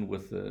discussion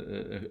with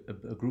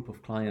a group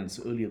of clients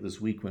earlier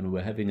this week when we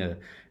were having a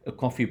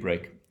coffee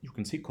break. You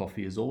can see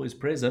coffee is always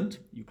present.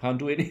 You can't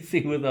do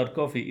anything without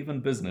coffee, even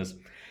business.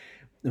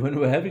 When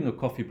we were having a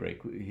coffee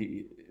break,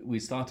 we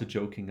started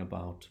joking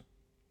about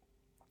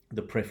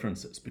the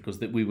preferences, because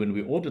when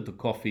we ordered the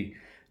coffee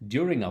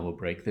during our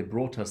break, they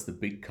brought us the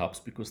big cups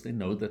because they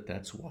know that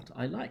that's what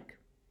I like.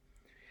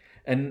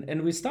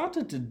 And we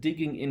started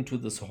digging into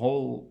this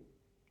whole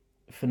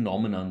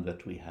phenomenon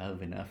that we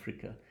have in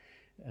Africa,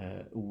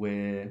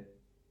 where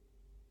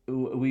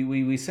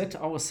we set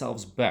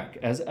ourselves back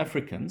as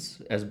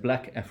Africans, as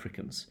black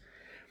Africans.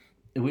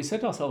 We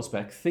set ourselves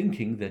back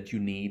thinking that you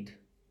need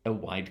a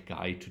white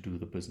guy to do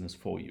the business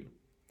for you.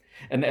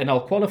 And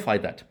I'll qualify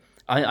that.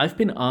 I've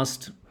been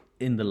asked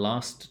in the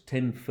last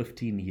 10,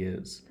 15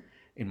 years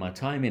in my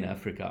time in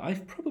Africa,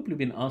 I've probably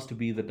been asked to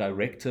be the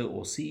director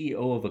or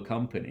CEO of a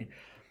company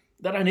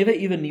that I never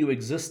even knew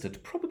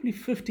existed, probably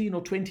 15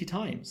 or 20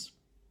 times.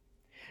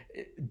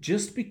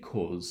 Just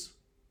because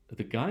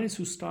the guys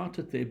who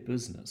started their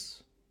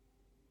business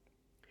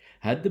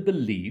had the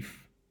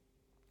belief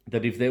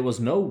that if there was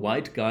no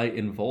white guy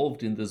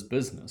involved in this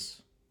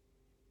business,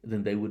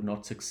 then they would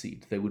not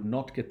succeed. They would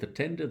not get the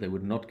tender, they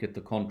would not get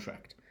the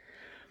contract.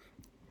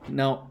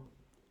 Now,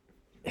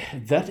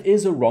 that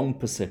is a wrong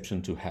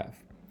perception to have.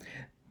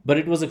 But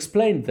it was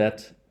explained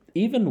that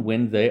even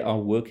when they are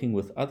working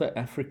with other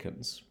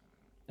Africans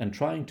and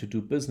trying to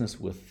do business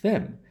with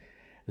them,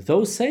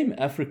 those same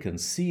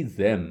Africans see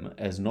them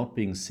as not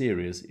being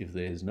serious if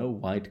there is no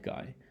white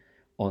guy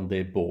on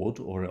their board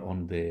or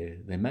on their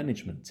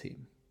management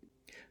team.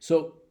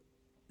 So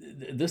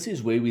this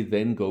is where we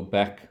then go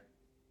back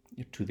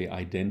to the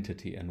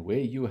identity, and where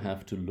you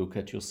have to look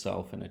at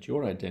yourself and at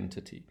your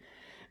identity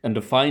and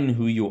define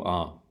who you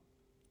are.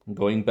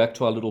 Going back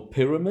to our little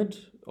pyramid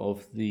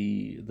of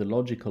the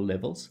logical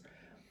levels,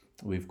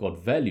 we've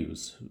got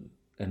values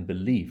and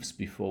beliefs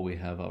before we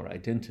have our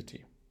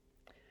identity.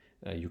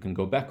 You can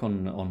go back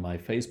on my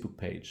Facebook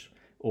page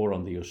or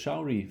on the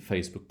Ushauri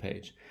Facebook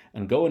page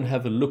and go and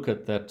have a look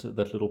at that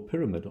little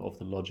pyramid of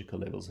the logical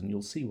levels, and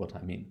you'll see what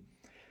I mean.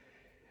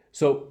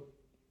 So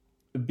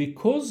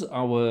because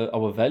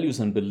our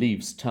values and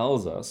beliefs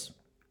tells us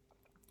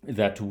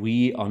that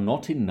we are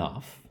not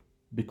enough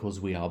because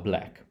we are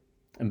black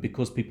and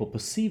because people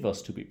perceive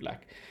us to be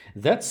black.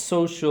 That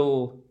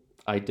social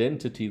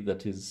identity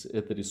that is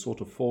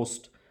sort of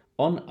forced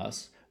on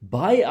us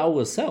by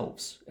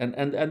ourselves,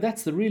 and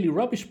that's the really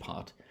rubbish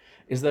part,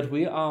 is that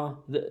we are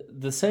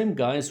the same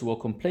guys who are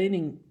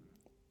complaining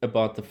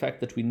about the fact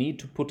that we need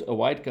to put a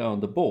white guy on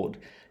the board.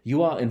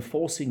 You are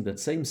enforcing that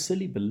same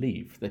silly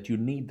belief that you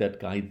need that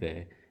guy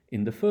there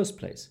in the first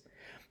place.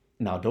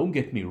 Now, don't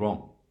get me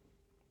wrong.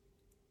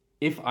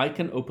 If I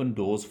can open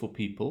doors for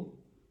people,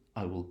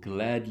 I will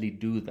gladly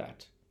do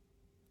that.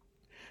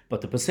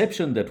 But the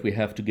perception that we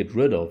have to get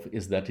rid of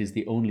is that is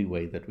the only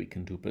way that we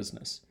can do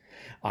business.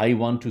 I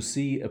want to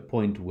see a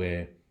point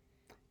where,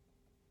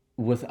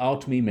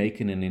 without me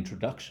making an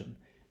introduction,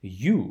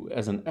 you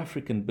as an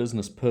African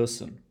business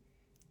person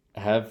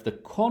have the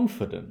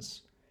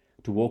confidence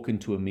to walk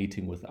into a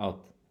meeting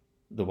without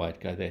the white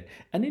guy there.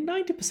 And in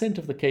 90%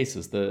 of the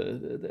cases,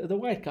 the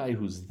white guy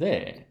who's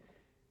there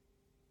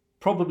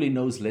probably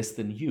knows less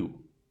than you.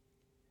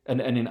 And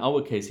in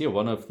our case here,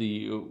 one of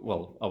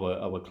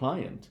our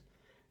client,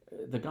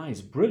 the guy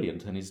is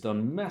brilliant and he's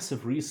done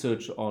massive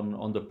research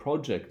on the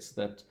projects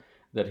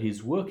that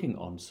he's working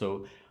on.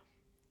 So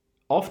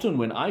often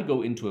when I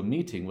go into a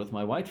meeting with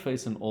my white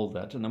face and all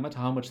that, and no matter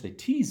how much they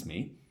tease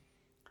me,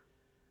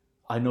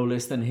 I know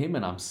less than him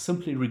and I'm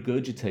simply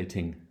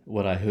regurgitating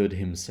what I heard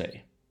him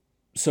say.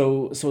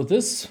 So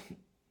this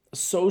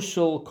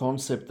social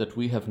concept that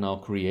we have now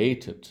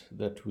created,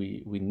 that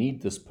we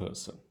need this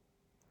person,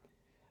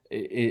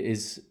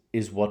 is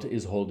what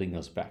is holding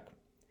us back.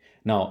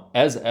 Now,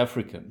 as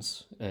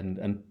Africans,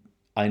 and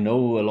I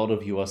know a lot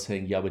of you are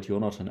saying, yeah, but you're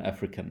not an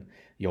African,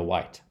 you're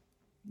white.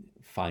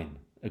 Fine,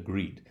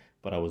 agreed.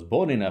 But I was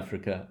born in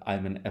Africa,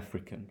 I'm an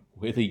African,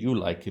 whether you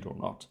like it or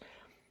not.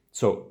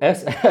 So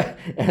as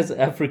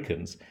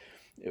Africans,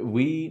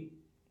 we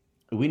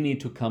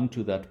need to come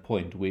to that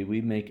point where we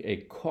make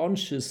a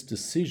conscious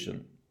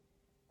decision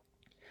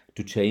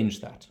to change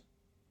that.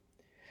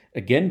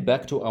 Again,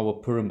 back to our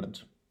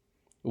pyramid.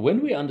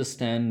 When we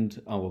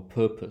understand our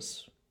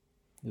purpose,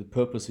 the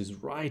purpose is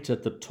right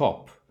at the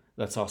top.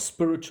 That's our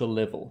spiritual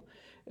level.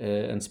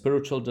 And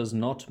spiritual does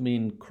not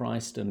mean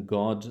Christ and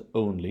God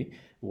only.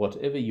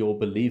 Whatever your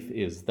belief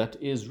is, that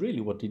is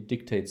really what it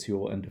dictates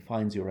and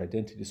defines your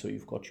identity. So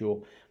you've got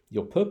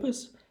your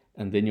purpose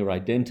and then your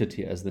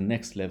identity as the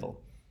next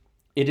level.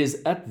 It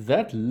is at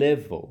that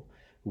level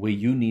where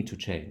you need to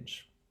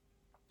change,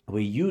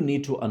 where you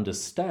need to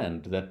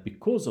understand that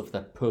because of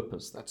that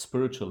purpose, that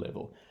spiritual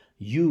level,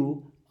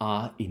 you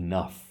are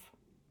enough.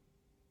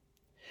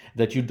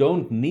 That you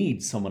don't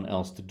need someone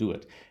else to do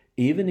it,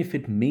 even if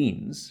it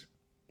means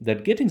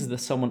that getting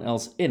someone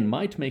else in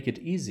might make it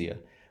easier.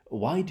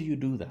 Why do you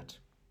do that?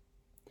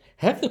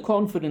 Have the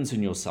confidence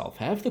in yourself,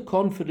 have the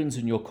confidence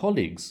in your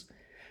colleagues.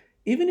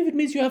 Even if it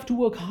means you have to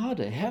work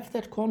harder, have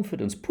that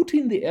confidence, put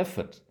in the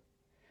effort.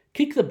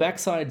 Kick the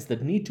backsides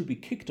that need to be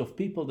kicked of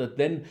people that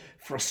then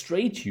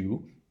frustrate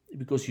you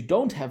because you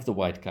don't have the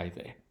white guy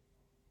there.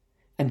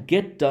 And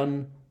get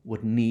done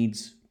what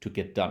needs to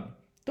get done.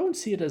 Don't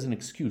see it as an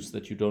excuse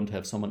that you don't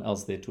have someone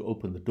else there to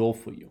open the door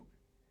for you.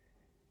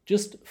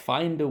 Just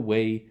find a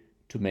way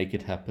to make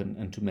it happen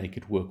and to make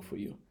it work for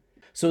you.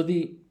 So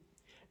the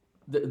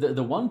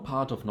one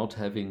part of not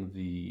having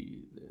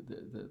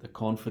the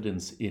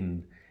confidence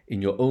in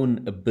your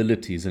own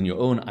abilities and your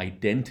own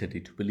identity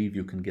to believe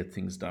you can get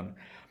things done,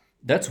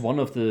 that's one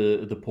of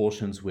the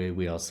portions where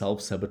we are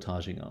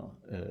self-sabotaging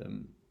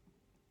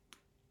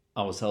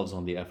ourselves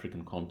on the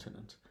African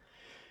continent.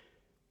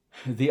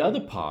 The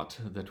other part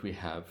that we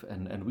have,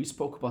 and we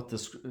spoke about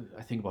this,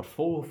 I think about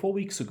four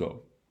weeks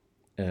ago,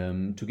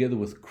 together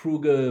with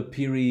Kruger,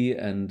 Piri,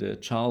 and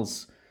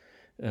Charles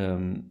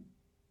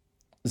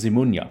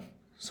Zimunya.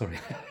 Sorry,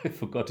 I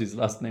forgot his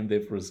last name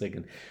there for a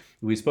second.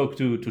 We spoke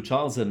to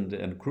Charles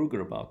and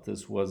Kruger about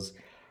this, was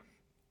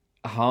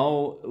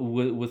how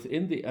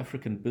within the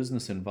African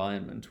business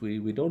environment,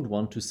 we don't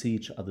want to see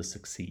each other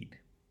succeed.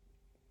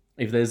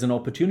 If there's an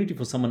opportunity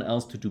for someone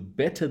else to do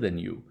better than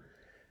you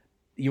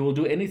will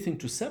do anything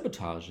to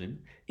sabotage him,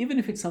 even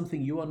if it's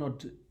something you are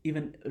not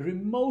even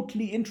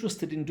remotely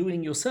interested in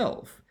doing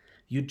yourself.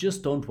 You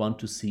just don't want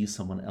to see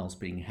someone else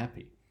being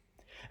happy.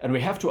 And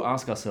we have to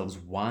ask ourselves,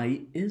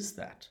 why is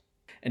that?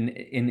 And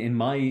in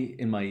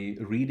my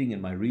reading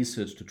and my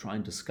research to try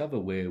and discover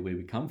where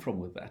we come from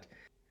with that,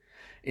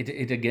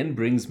 it again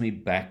brings me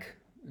back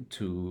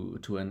to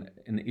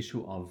an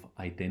issue of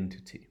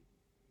identity.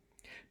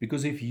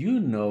 Because if you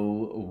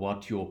know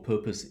what your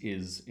purpose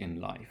is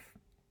in life,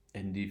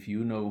 and if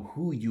you know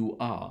who you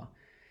are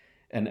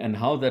and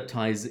how that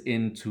ties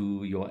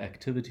into your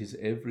activities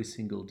every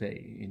single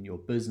day in your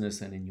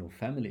business and in your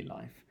family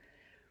life,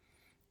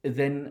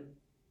 then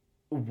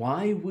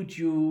why would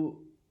you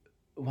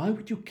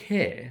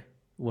care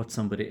what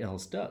somebody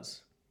else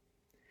does?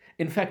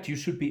 In fact, you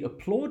should be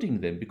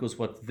applauding them because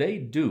what they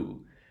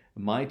do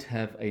might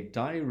have a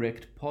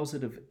direct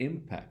positive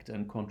impact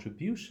and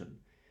contribution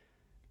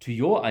to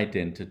your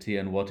identity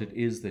and what it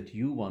is that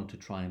you want to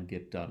try and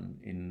get done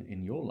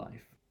in your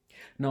life.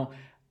 Now,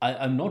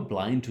 I'm not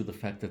blind to the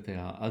fact that there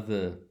are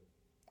other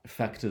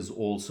factors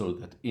also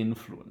that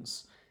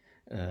influence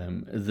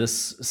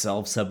this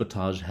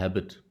self-sabotage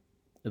habit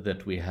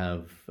that we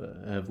have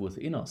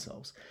within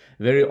ourselves.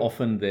 Very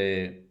often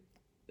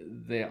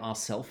there are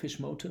selfish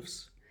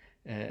motives,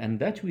 and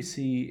that we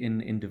see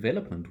in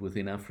development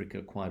within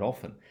Africa quite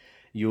often.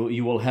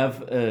 You will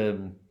have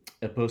a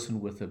person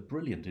with a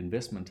brilliant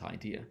investment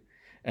idea,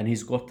 and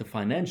he's got the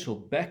financial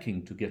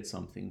backing to get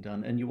something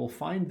done, and you will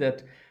find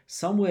that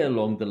somewhere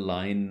along the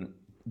line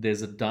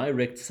there's a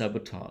direct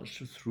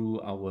sabotage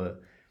through our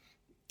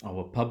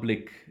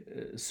public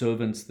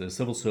servants, the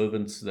civil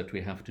servants that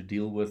we have to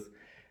deal with,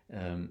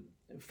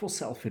 for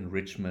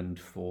self-enrichment,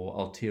 for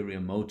ulterior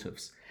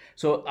motives.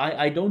 So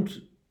I don't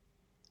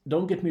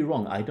get me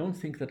wrong, I don't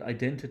think that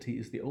identity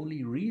is the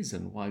only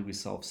reason why we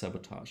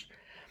self-sabotage.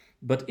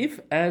 But if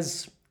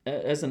as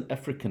an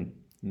African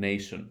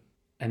nation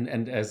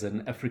and as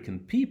an African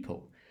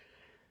people,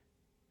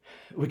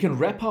 we can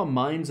wrap our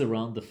minds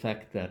around the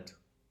fact that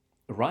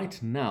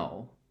right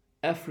now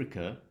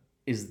Africa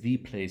is the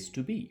place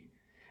to be.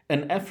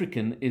 An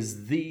African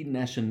is the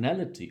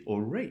nationality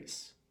or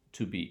race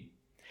to be.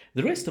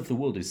 The rest of the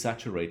world is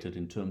saturated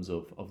in terms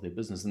of their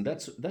business, and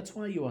that's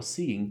why you are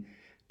seeing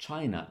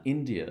China,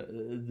 India,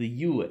 the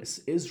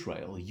US,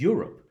 Israel,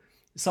 Europe,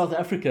 South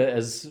Africa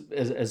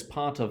as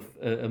part of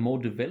a more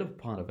developed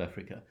part of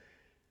Africa.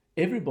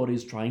 Everybody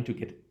is trying to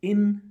get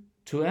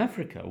into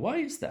Africa. Why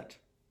is that?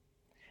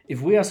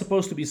 If we are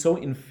supposed to be so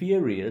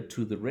inferior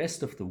to the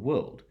rest of the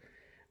world,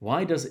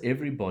 why does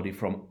everybody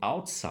from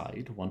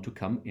outside want to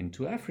come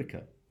into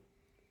Africa?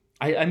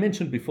 I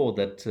mentioned before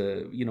that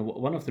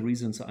one of the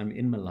reasons I'm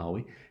in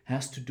Malawi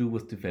has to do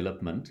with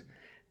development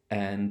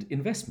and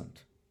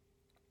investment.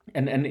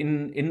 And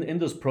in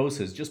this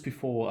process, just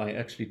before I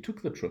actually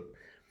took the trip,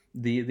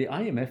 the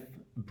IMF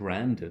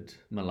branded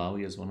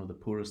Malawi as one of the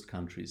poorest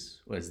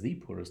countries, or as the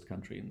poorest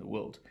country in the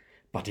world.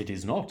 But it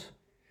is not.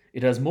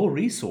 It has more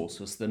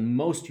resources than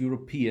most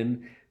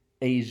European,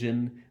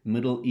 Asian,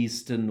 Middle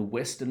Eastern,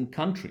 Western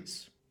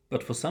countries.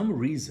 But for some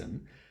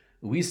reason,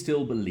 we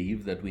still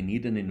believe that we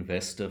need an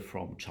investor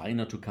from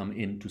China to come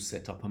in to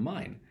set up a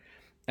mine.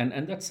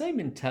 And that same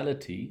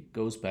mentality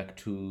goes back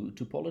to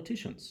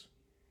politicians,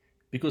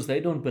 because they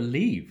don't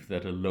believe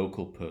that a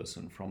local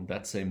person from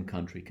that same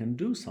country can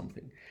do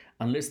something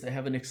unless they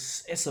have an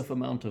excessive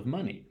amount of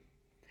money.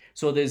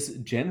 So there's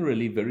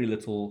generally very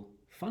little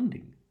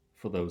funding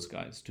for those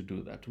guys to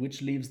do that,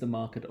 which leaves the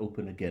market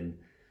open again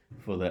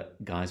for the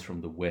guys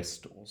from the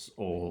West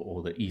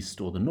or the East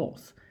or the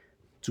North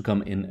to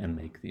come in and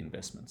make the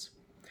investments.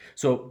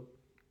 So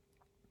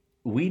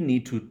we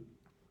need to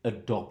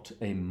adopt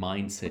a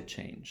mindset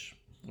change,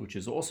 which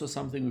is also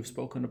something we've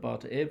spoken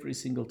about every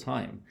single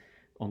time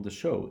on the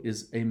show,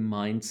 is a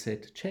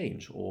mindset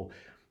change, or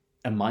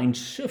a mind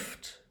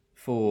shift,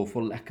 for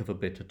lack of a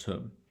better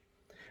term.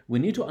 We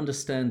need to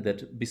understand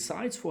that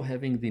besides for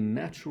having the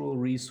natural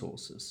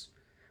resources,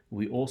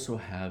 we also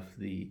have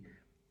the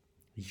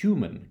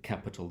human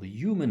capital, the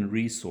human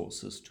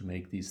resources to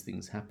make these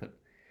things happen.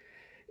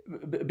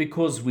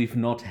 Because we've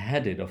not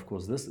had it, of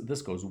course,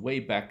 this goes way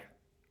back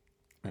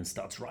and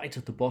starts right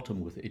at the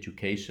bottom with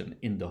education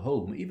in the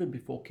home, even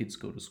before kids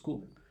go to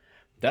school.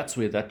 That's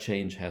where that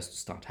change has to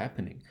start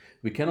happening.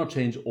 We cannot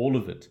change all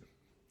of it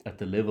at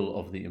the level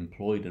of the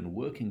employed and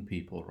working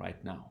people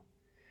right now.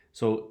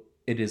 So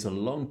it is a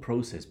long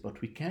process, but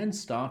we can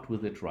start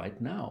with it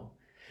right now.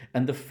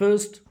 And the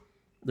first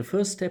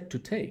step to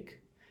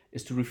take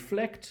is to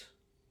reflect,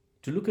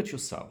 to look at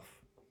yourself,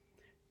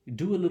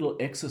 do a little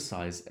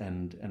exercise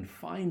and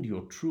find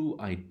your true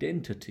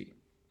identity.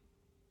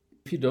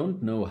 If you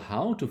don't know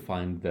how to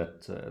find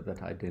that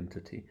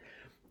identity,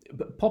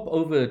 pop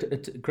over,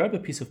 grab a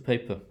piece of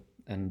paper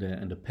and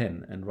a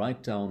pen and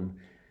write down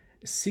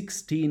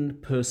 16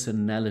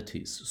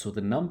 personalities. So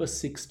the number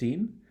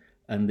 16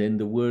 and then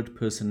the word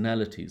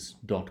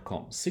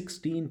personalities.com.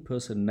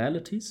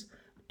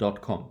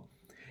 16personalities.com.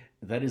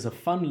 That is a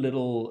fun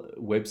little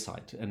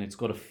website, and it's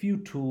got a few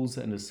tools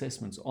and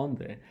assessments on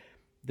there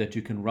that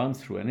you can run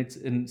through.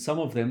 And some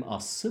of them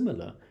are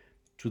similar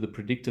to the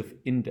predictive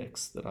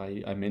index that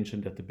I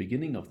mentioned at the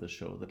beginning of the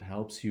show, that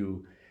helps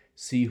you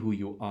see who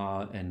you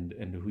are and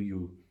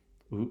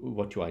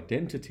what your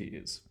identity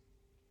is.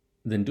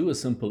 Then do a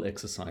simple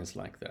exercise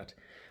like that.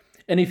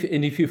 And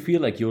if you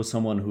feel like you're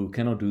someone who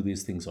cannot do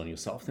these things on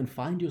yourself, then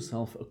find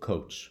yourself a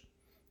coach.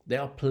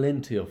 There are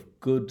plenty of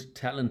good,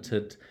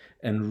 talented,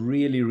 and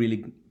really,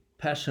 really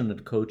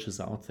passionate coaches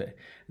out there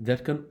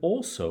that can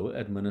also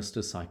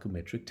administer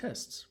psychometric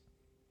tests.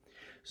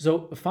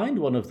 So find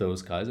one of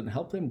those guys and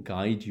help them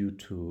guide you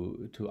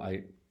to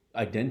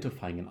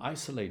identifying and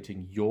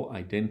isolating your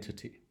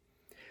identity.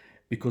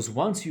 Because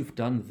once you've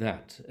done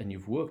that and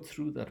you've worked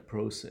through that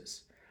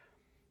process,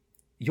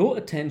 your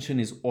attention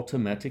is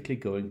automatically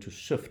going to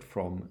shift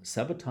from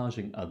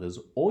sabotaging others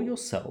or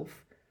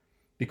yourself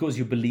because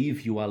you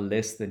believe you are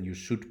less than you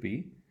should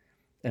be.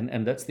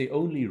 And that's the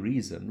only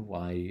reason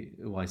why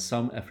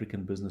some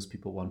African business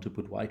people want to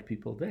put white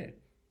people there,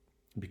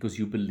 because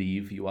you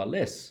believe you are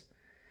less.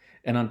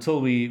 And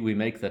until we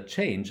make that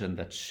change and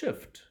that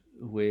shift,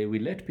 where we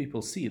let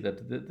people see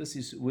that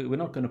we're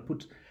not going to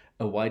put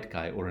a white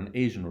guy or an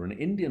Asian or an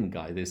Indian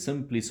guy there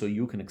simply so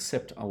you can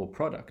accept our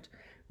product.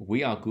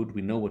 We are good,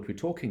 we know what we're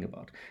talking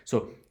about.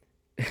 So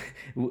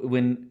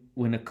when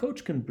a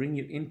coach can bring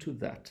you into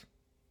that,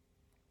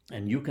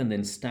 and you can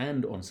then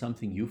stand on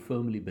something you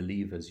firmly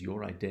believe as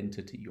your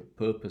identity, your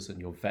purpose, and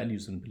your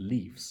values and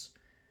beliefs,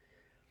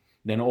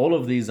 then all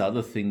of these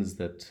other things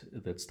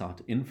that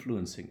start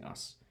influencing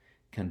us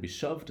can be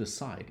shoved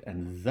aside.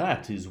 And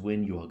that is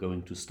when you are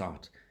going to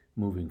start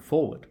moving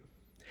forward.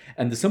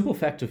 And the simple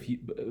fact of you,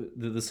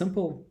 the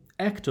simple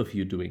act of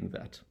you doing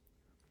that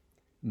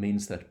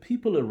means that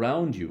people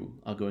around you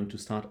are going to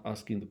start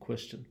asking the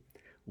question,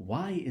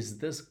 why is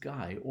this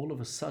guy all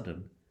of a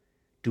sudden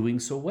doing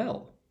so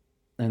well?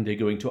 And they're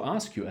going to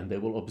ask you, and they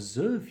will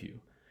observe you,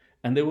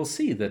 and they will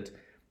see that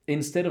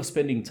instead of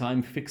spending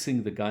time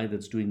fixing the guy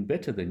that's doing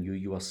better than you,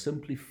 you are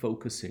simply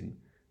focusing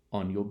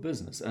on your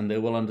business. And they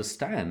will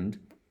understand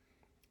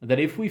that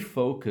if we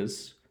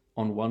focus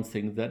on one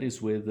thing, that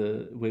is where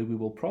we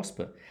will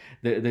prosper.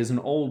 There's an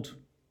old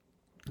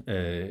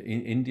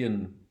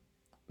Indian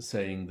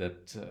saying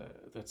that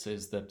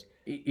says that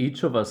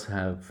each of us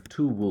have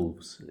two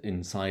wolves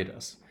inside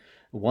us.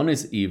 One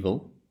is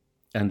evil,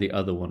 and the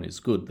other one is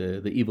good.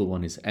 The evil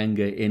one is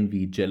anger,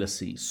 envy,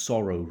 jealousy,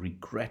 sorrow,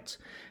 regret,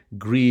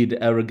 greed,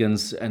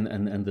 arrogance,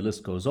 and the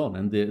list goes on.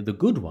 And the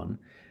good one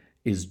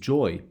is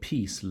joy,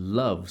 peace,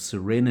 love,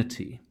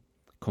 serenity,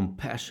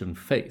 compassion,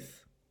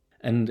 faith.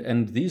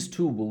 And these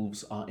two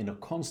wolves are in a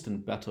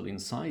constant battle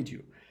inside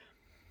you.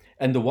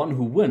 And the one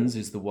who wins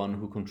is the one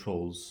who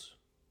controls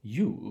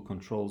you, who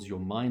controls your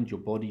mind, your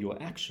body, your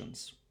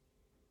actions.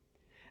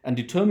 And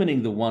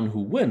determining the one who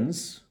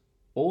wins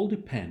all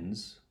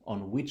depends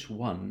on which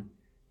one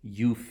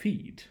you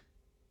feed.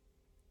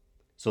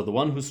 So the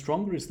one who's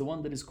stronger is the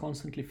one that is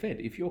constantly fed.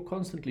 If you're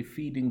constantly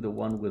feeding the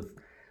one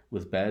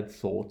with bad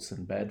thoughts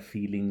and bad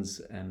feelings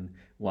and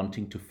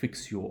wanting to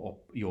fix your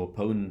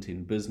opponent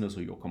in business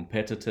or your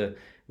competitor,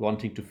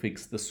 wanting to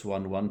fix this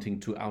one, wanting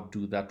to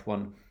outdo that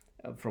one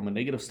from a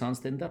negative stance,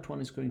 then that one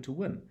is going to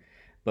win.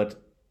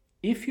 But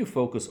if you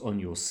focus on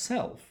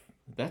yourself,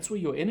 that's where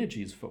your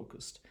energy is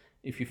focused.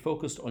 If you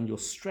focused on your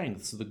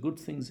strengths, the good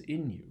things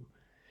in you,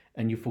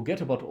 and you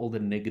forget about all the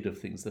negative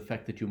things, the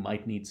fact that you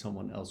might need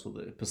someone else or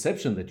the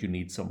perception that you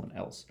need someone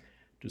else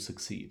to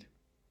succeed,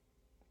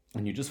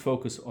 and you just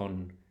focus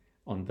on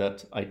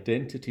that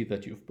identity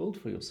that you've built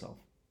for yourself,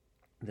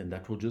 then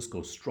that will just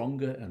go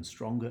stronger and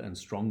stronger and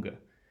stronger.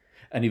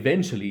 And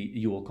eventually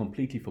you will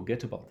completely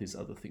forget about these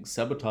other things.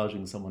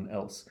 Sabotaging someone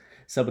else,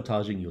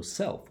 sabotaging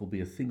yourself will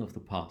be a thing of the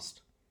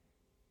past,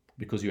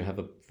 because you have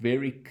a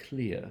very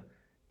clear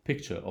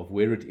picture of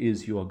where it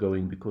is you are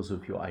going because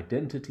of your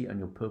identity and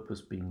your purpose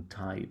being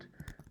tied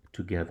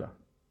together.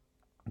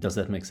 Does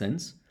that make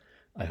sense?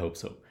 I hope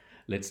so.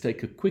 Let's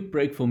take a quick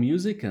break for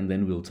music, and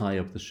then we'll tie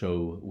up the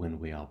show when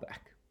we are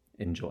back.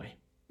 Enjoy.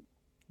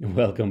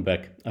 Welcome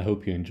back. I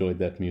hope you enjoyed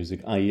that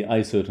music.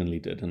 I certainly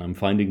did, and I'm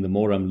finding the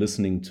more I'm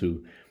listening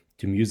to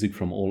music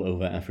from all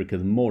over Africa,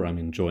 the more I'm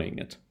enjoying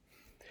it.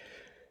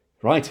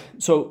 Right,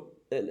 so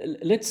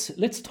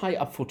let's tie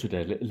up for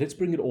today. Let's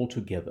bring it all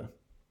together.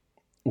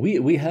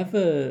 We have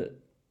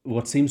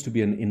what seems to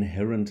be an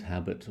inherent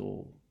habit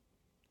or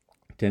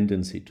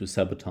tendency to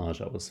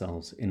sabotage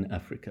ourselves in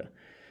Africa.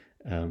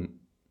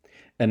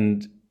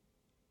 And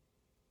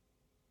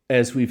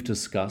as we've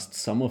discussed,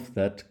 some of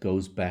that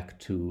goes back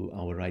to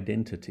our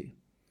identity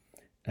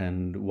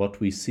and what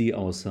we see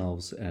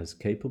ourselves as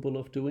capable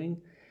of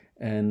doing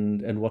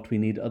and what we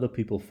need other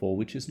people for,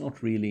 which is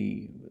not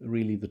really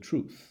the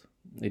truth.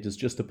 It is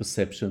just a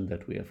perception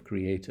that we have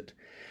created.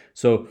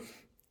 So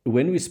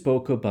when we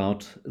spoke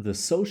about the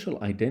social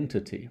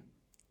identity,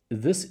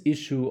 this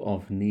issue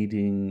of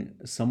needing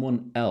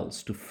someone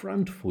else to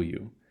front for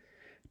you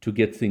to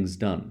get things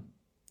done,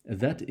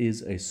 that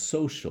is a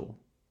social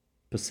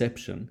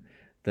perception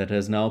that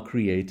has now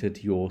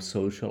created your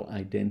social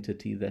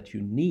identity, that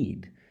you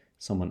need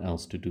someone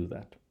else to do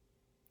that.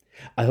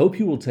 I hope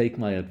you will take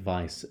my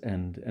advice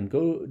and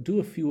go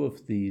do a few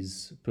of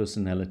these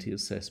personality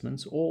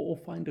assessments or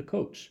find a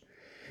coach.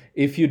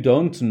 If you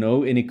don't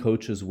know any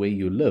coaches where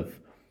you live,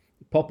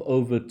 pop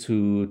over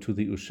to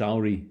the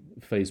Ushauri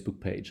Facebook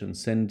page and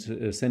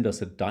send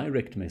us a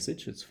direct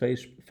message. It's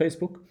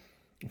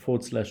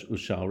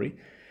Facebook.com/Ushauri.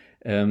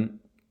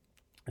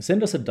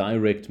 Send us a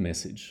direct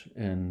message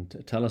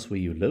and tell us where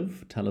you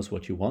live, tell us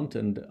what you want,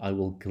 and I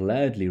will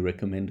gladly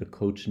recommend a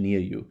coach near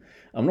you.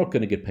 I'm not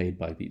going to get paid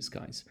by these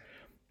guys.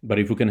 But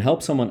if we can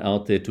help someone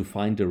out there to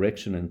find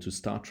direction and to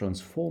start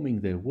transforming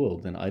their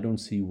world, then I don't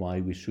see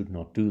why we should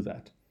not do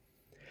that.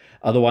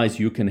 Otherwise,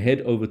 you can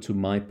head over to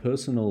my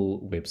personal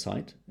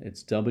website.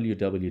 It's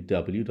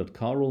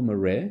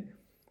www.karelmare,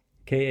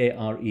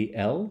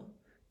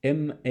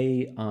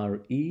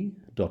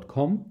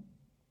 KarelMare.com.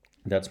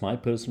 That's my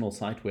personal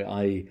site where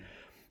I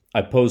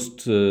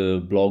post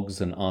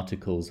blogs and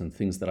articles and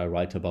things that I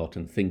write about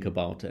and think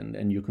about.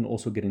 And you can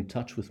also get in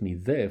touch with me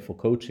there for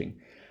coaching.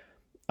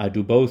 I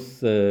do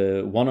both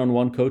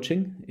one-on-one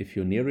coaching, if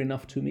you're near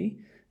enough to me.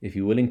 If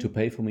you're willing to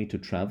pay for me to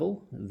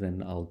travel,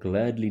 then I'll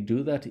gladly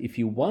do that. If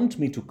you want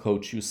me to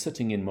coach you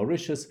sitting in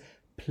Mauritius,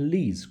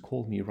 please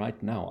call me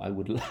right now. I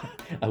would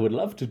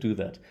love to do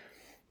that,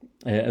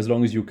 as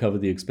long as you cover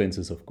the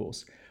expenses, of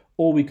course.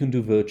 Or we can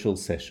do virtual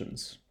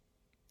sessions.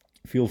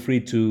 Feel free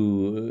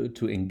to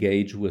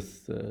engage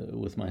with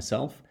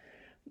myself,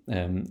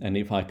 and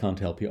if I can't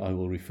help you, I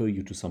will refer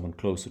you to someone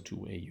closer to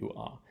where you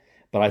are.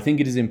 But I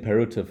think it is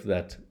imperative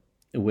that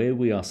where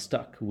we are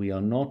stuck, we are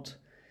not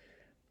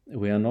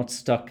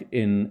stuck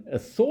in a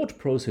thought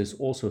process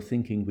also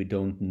thinking we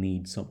don't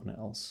need someone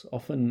else.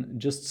 Often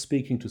just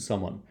speaking to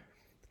someone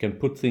can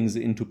put things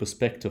into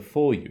perspective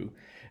for you,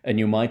 and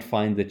you might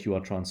find that you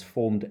are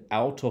transformed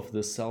out of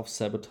the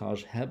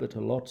self-sabotage habit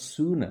a lot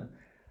sooner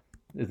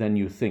than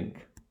you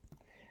think,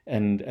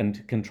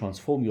 and can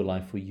transform your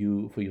life for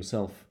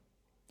yourself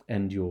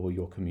and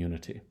your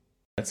community.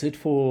 That's it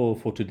for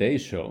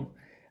today's show.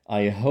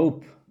 I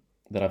hope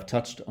that I've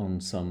touched on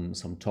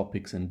some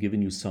topics and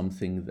given you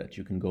something that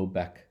you can go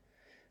back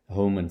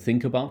home and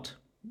think about,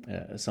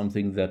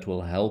 something that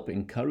will help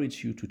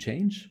encourage you to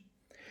change.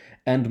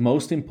 And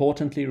most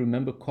importantly,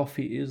 remember,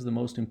 coffee is the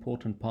most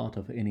important part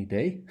of any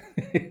day.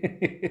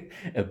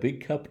 A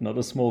big cup, not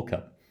a small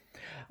cup.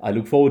 I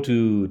look forward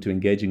to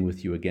engaging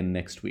with you again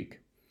next week.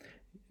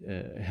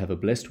 Have a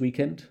blessed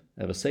weekend,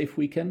 have a safe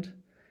weekend,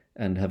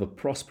 and have a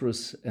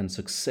prosperous and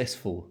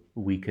successful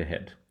week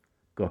ahead.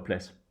 God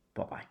bless.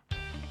 Bye-bye.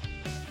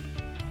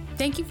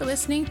 Thank you for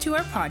listening to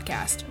our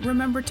podcast.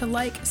 Remember to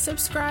like,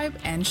 subscribe,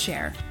 and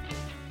share.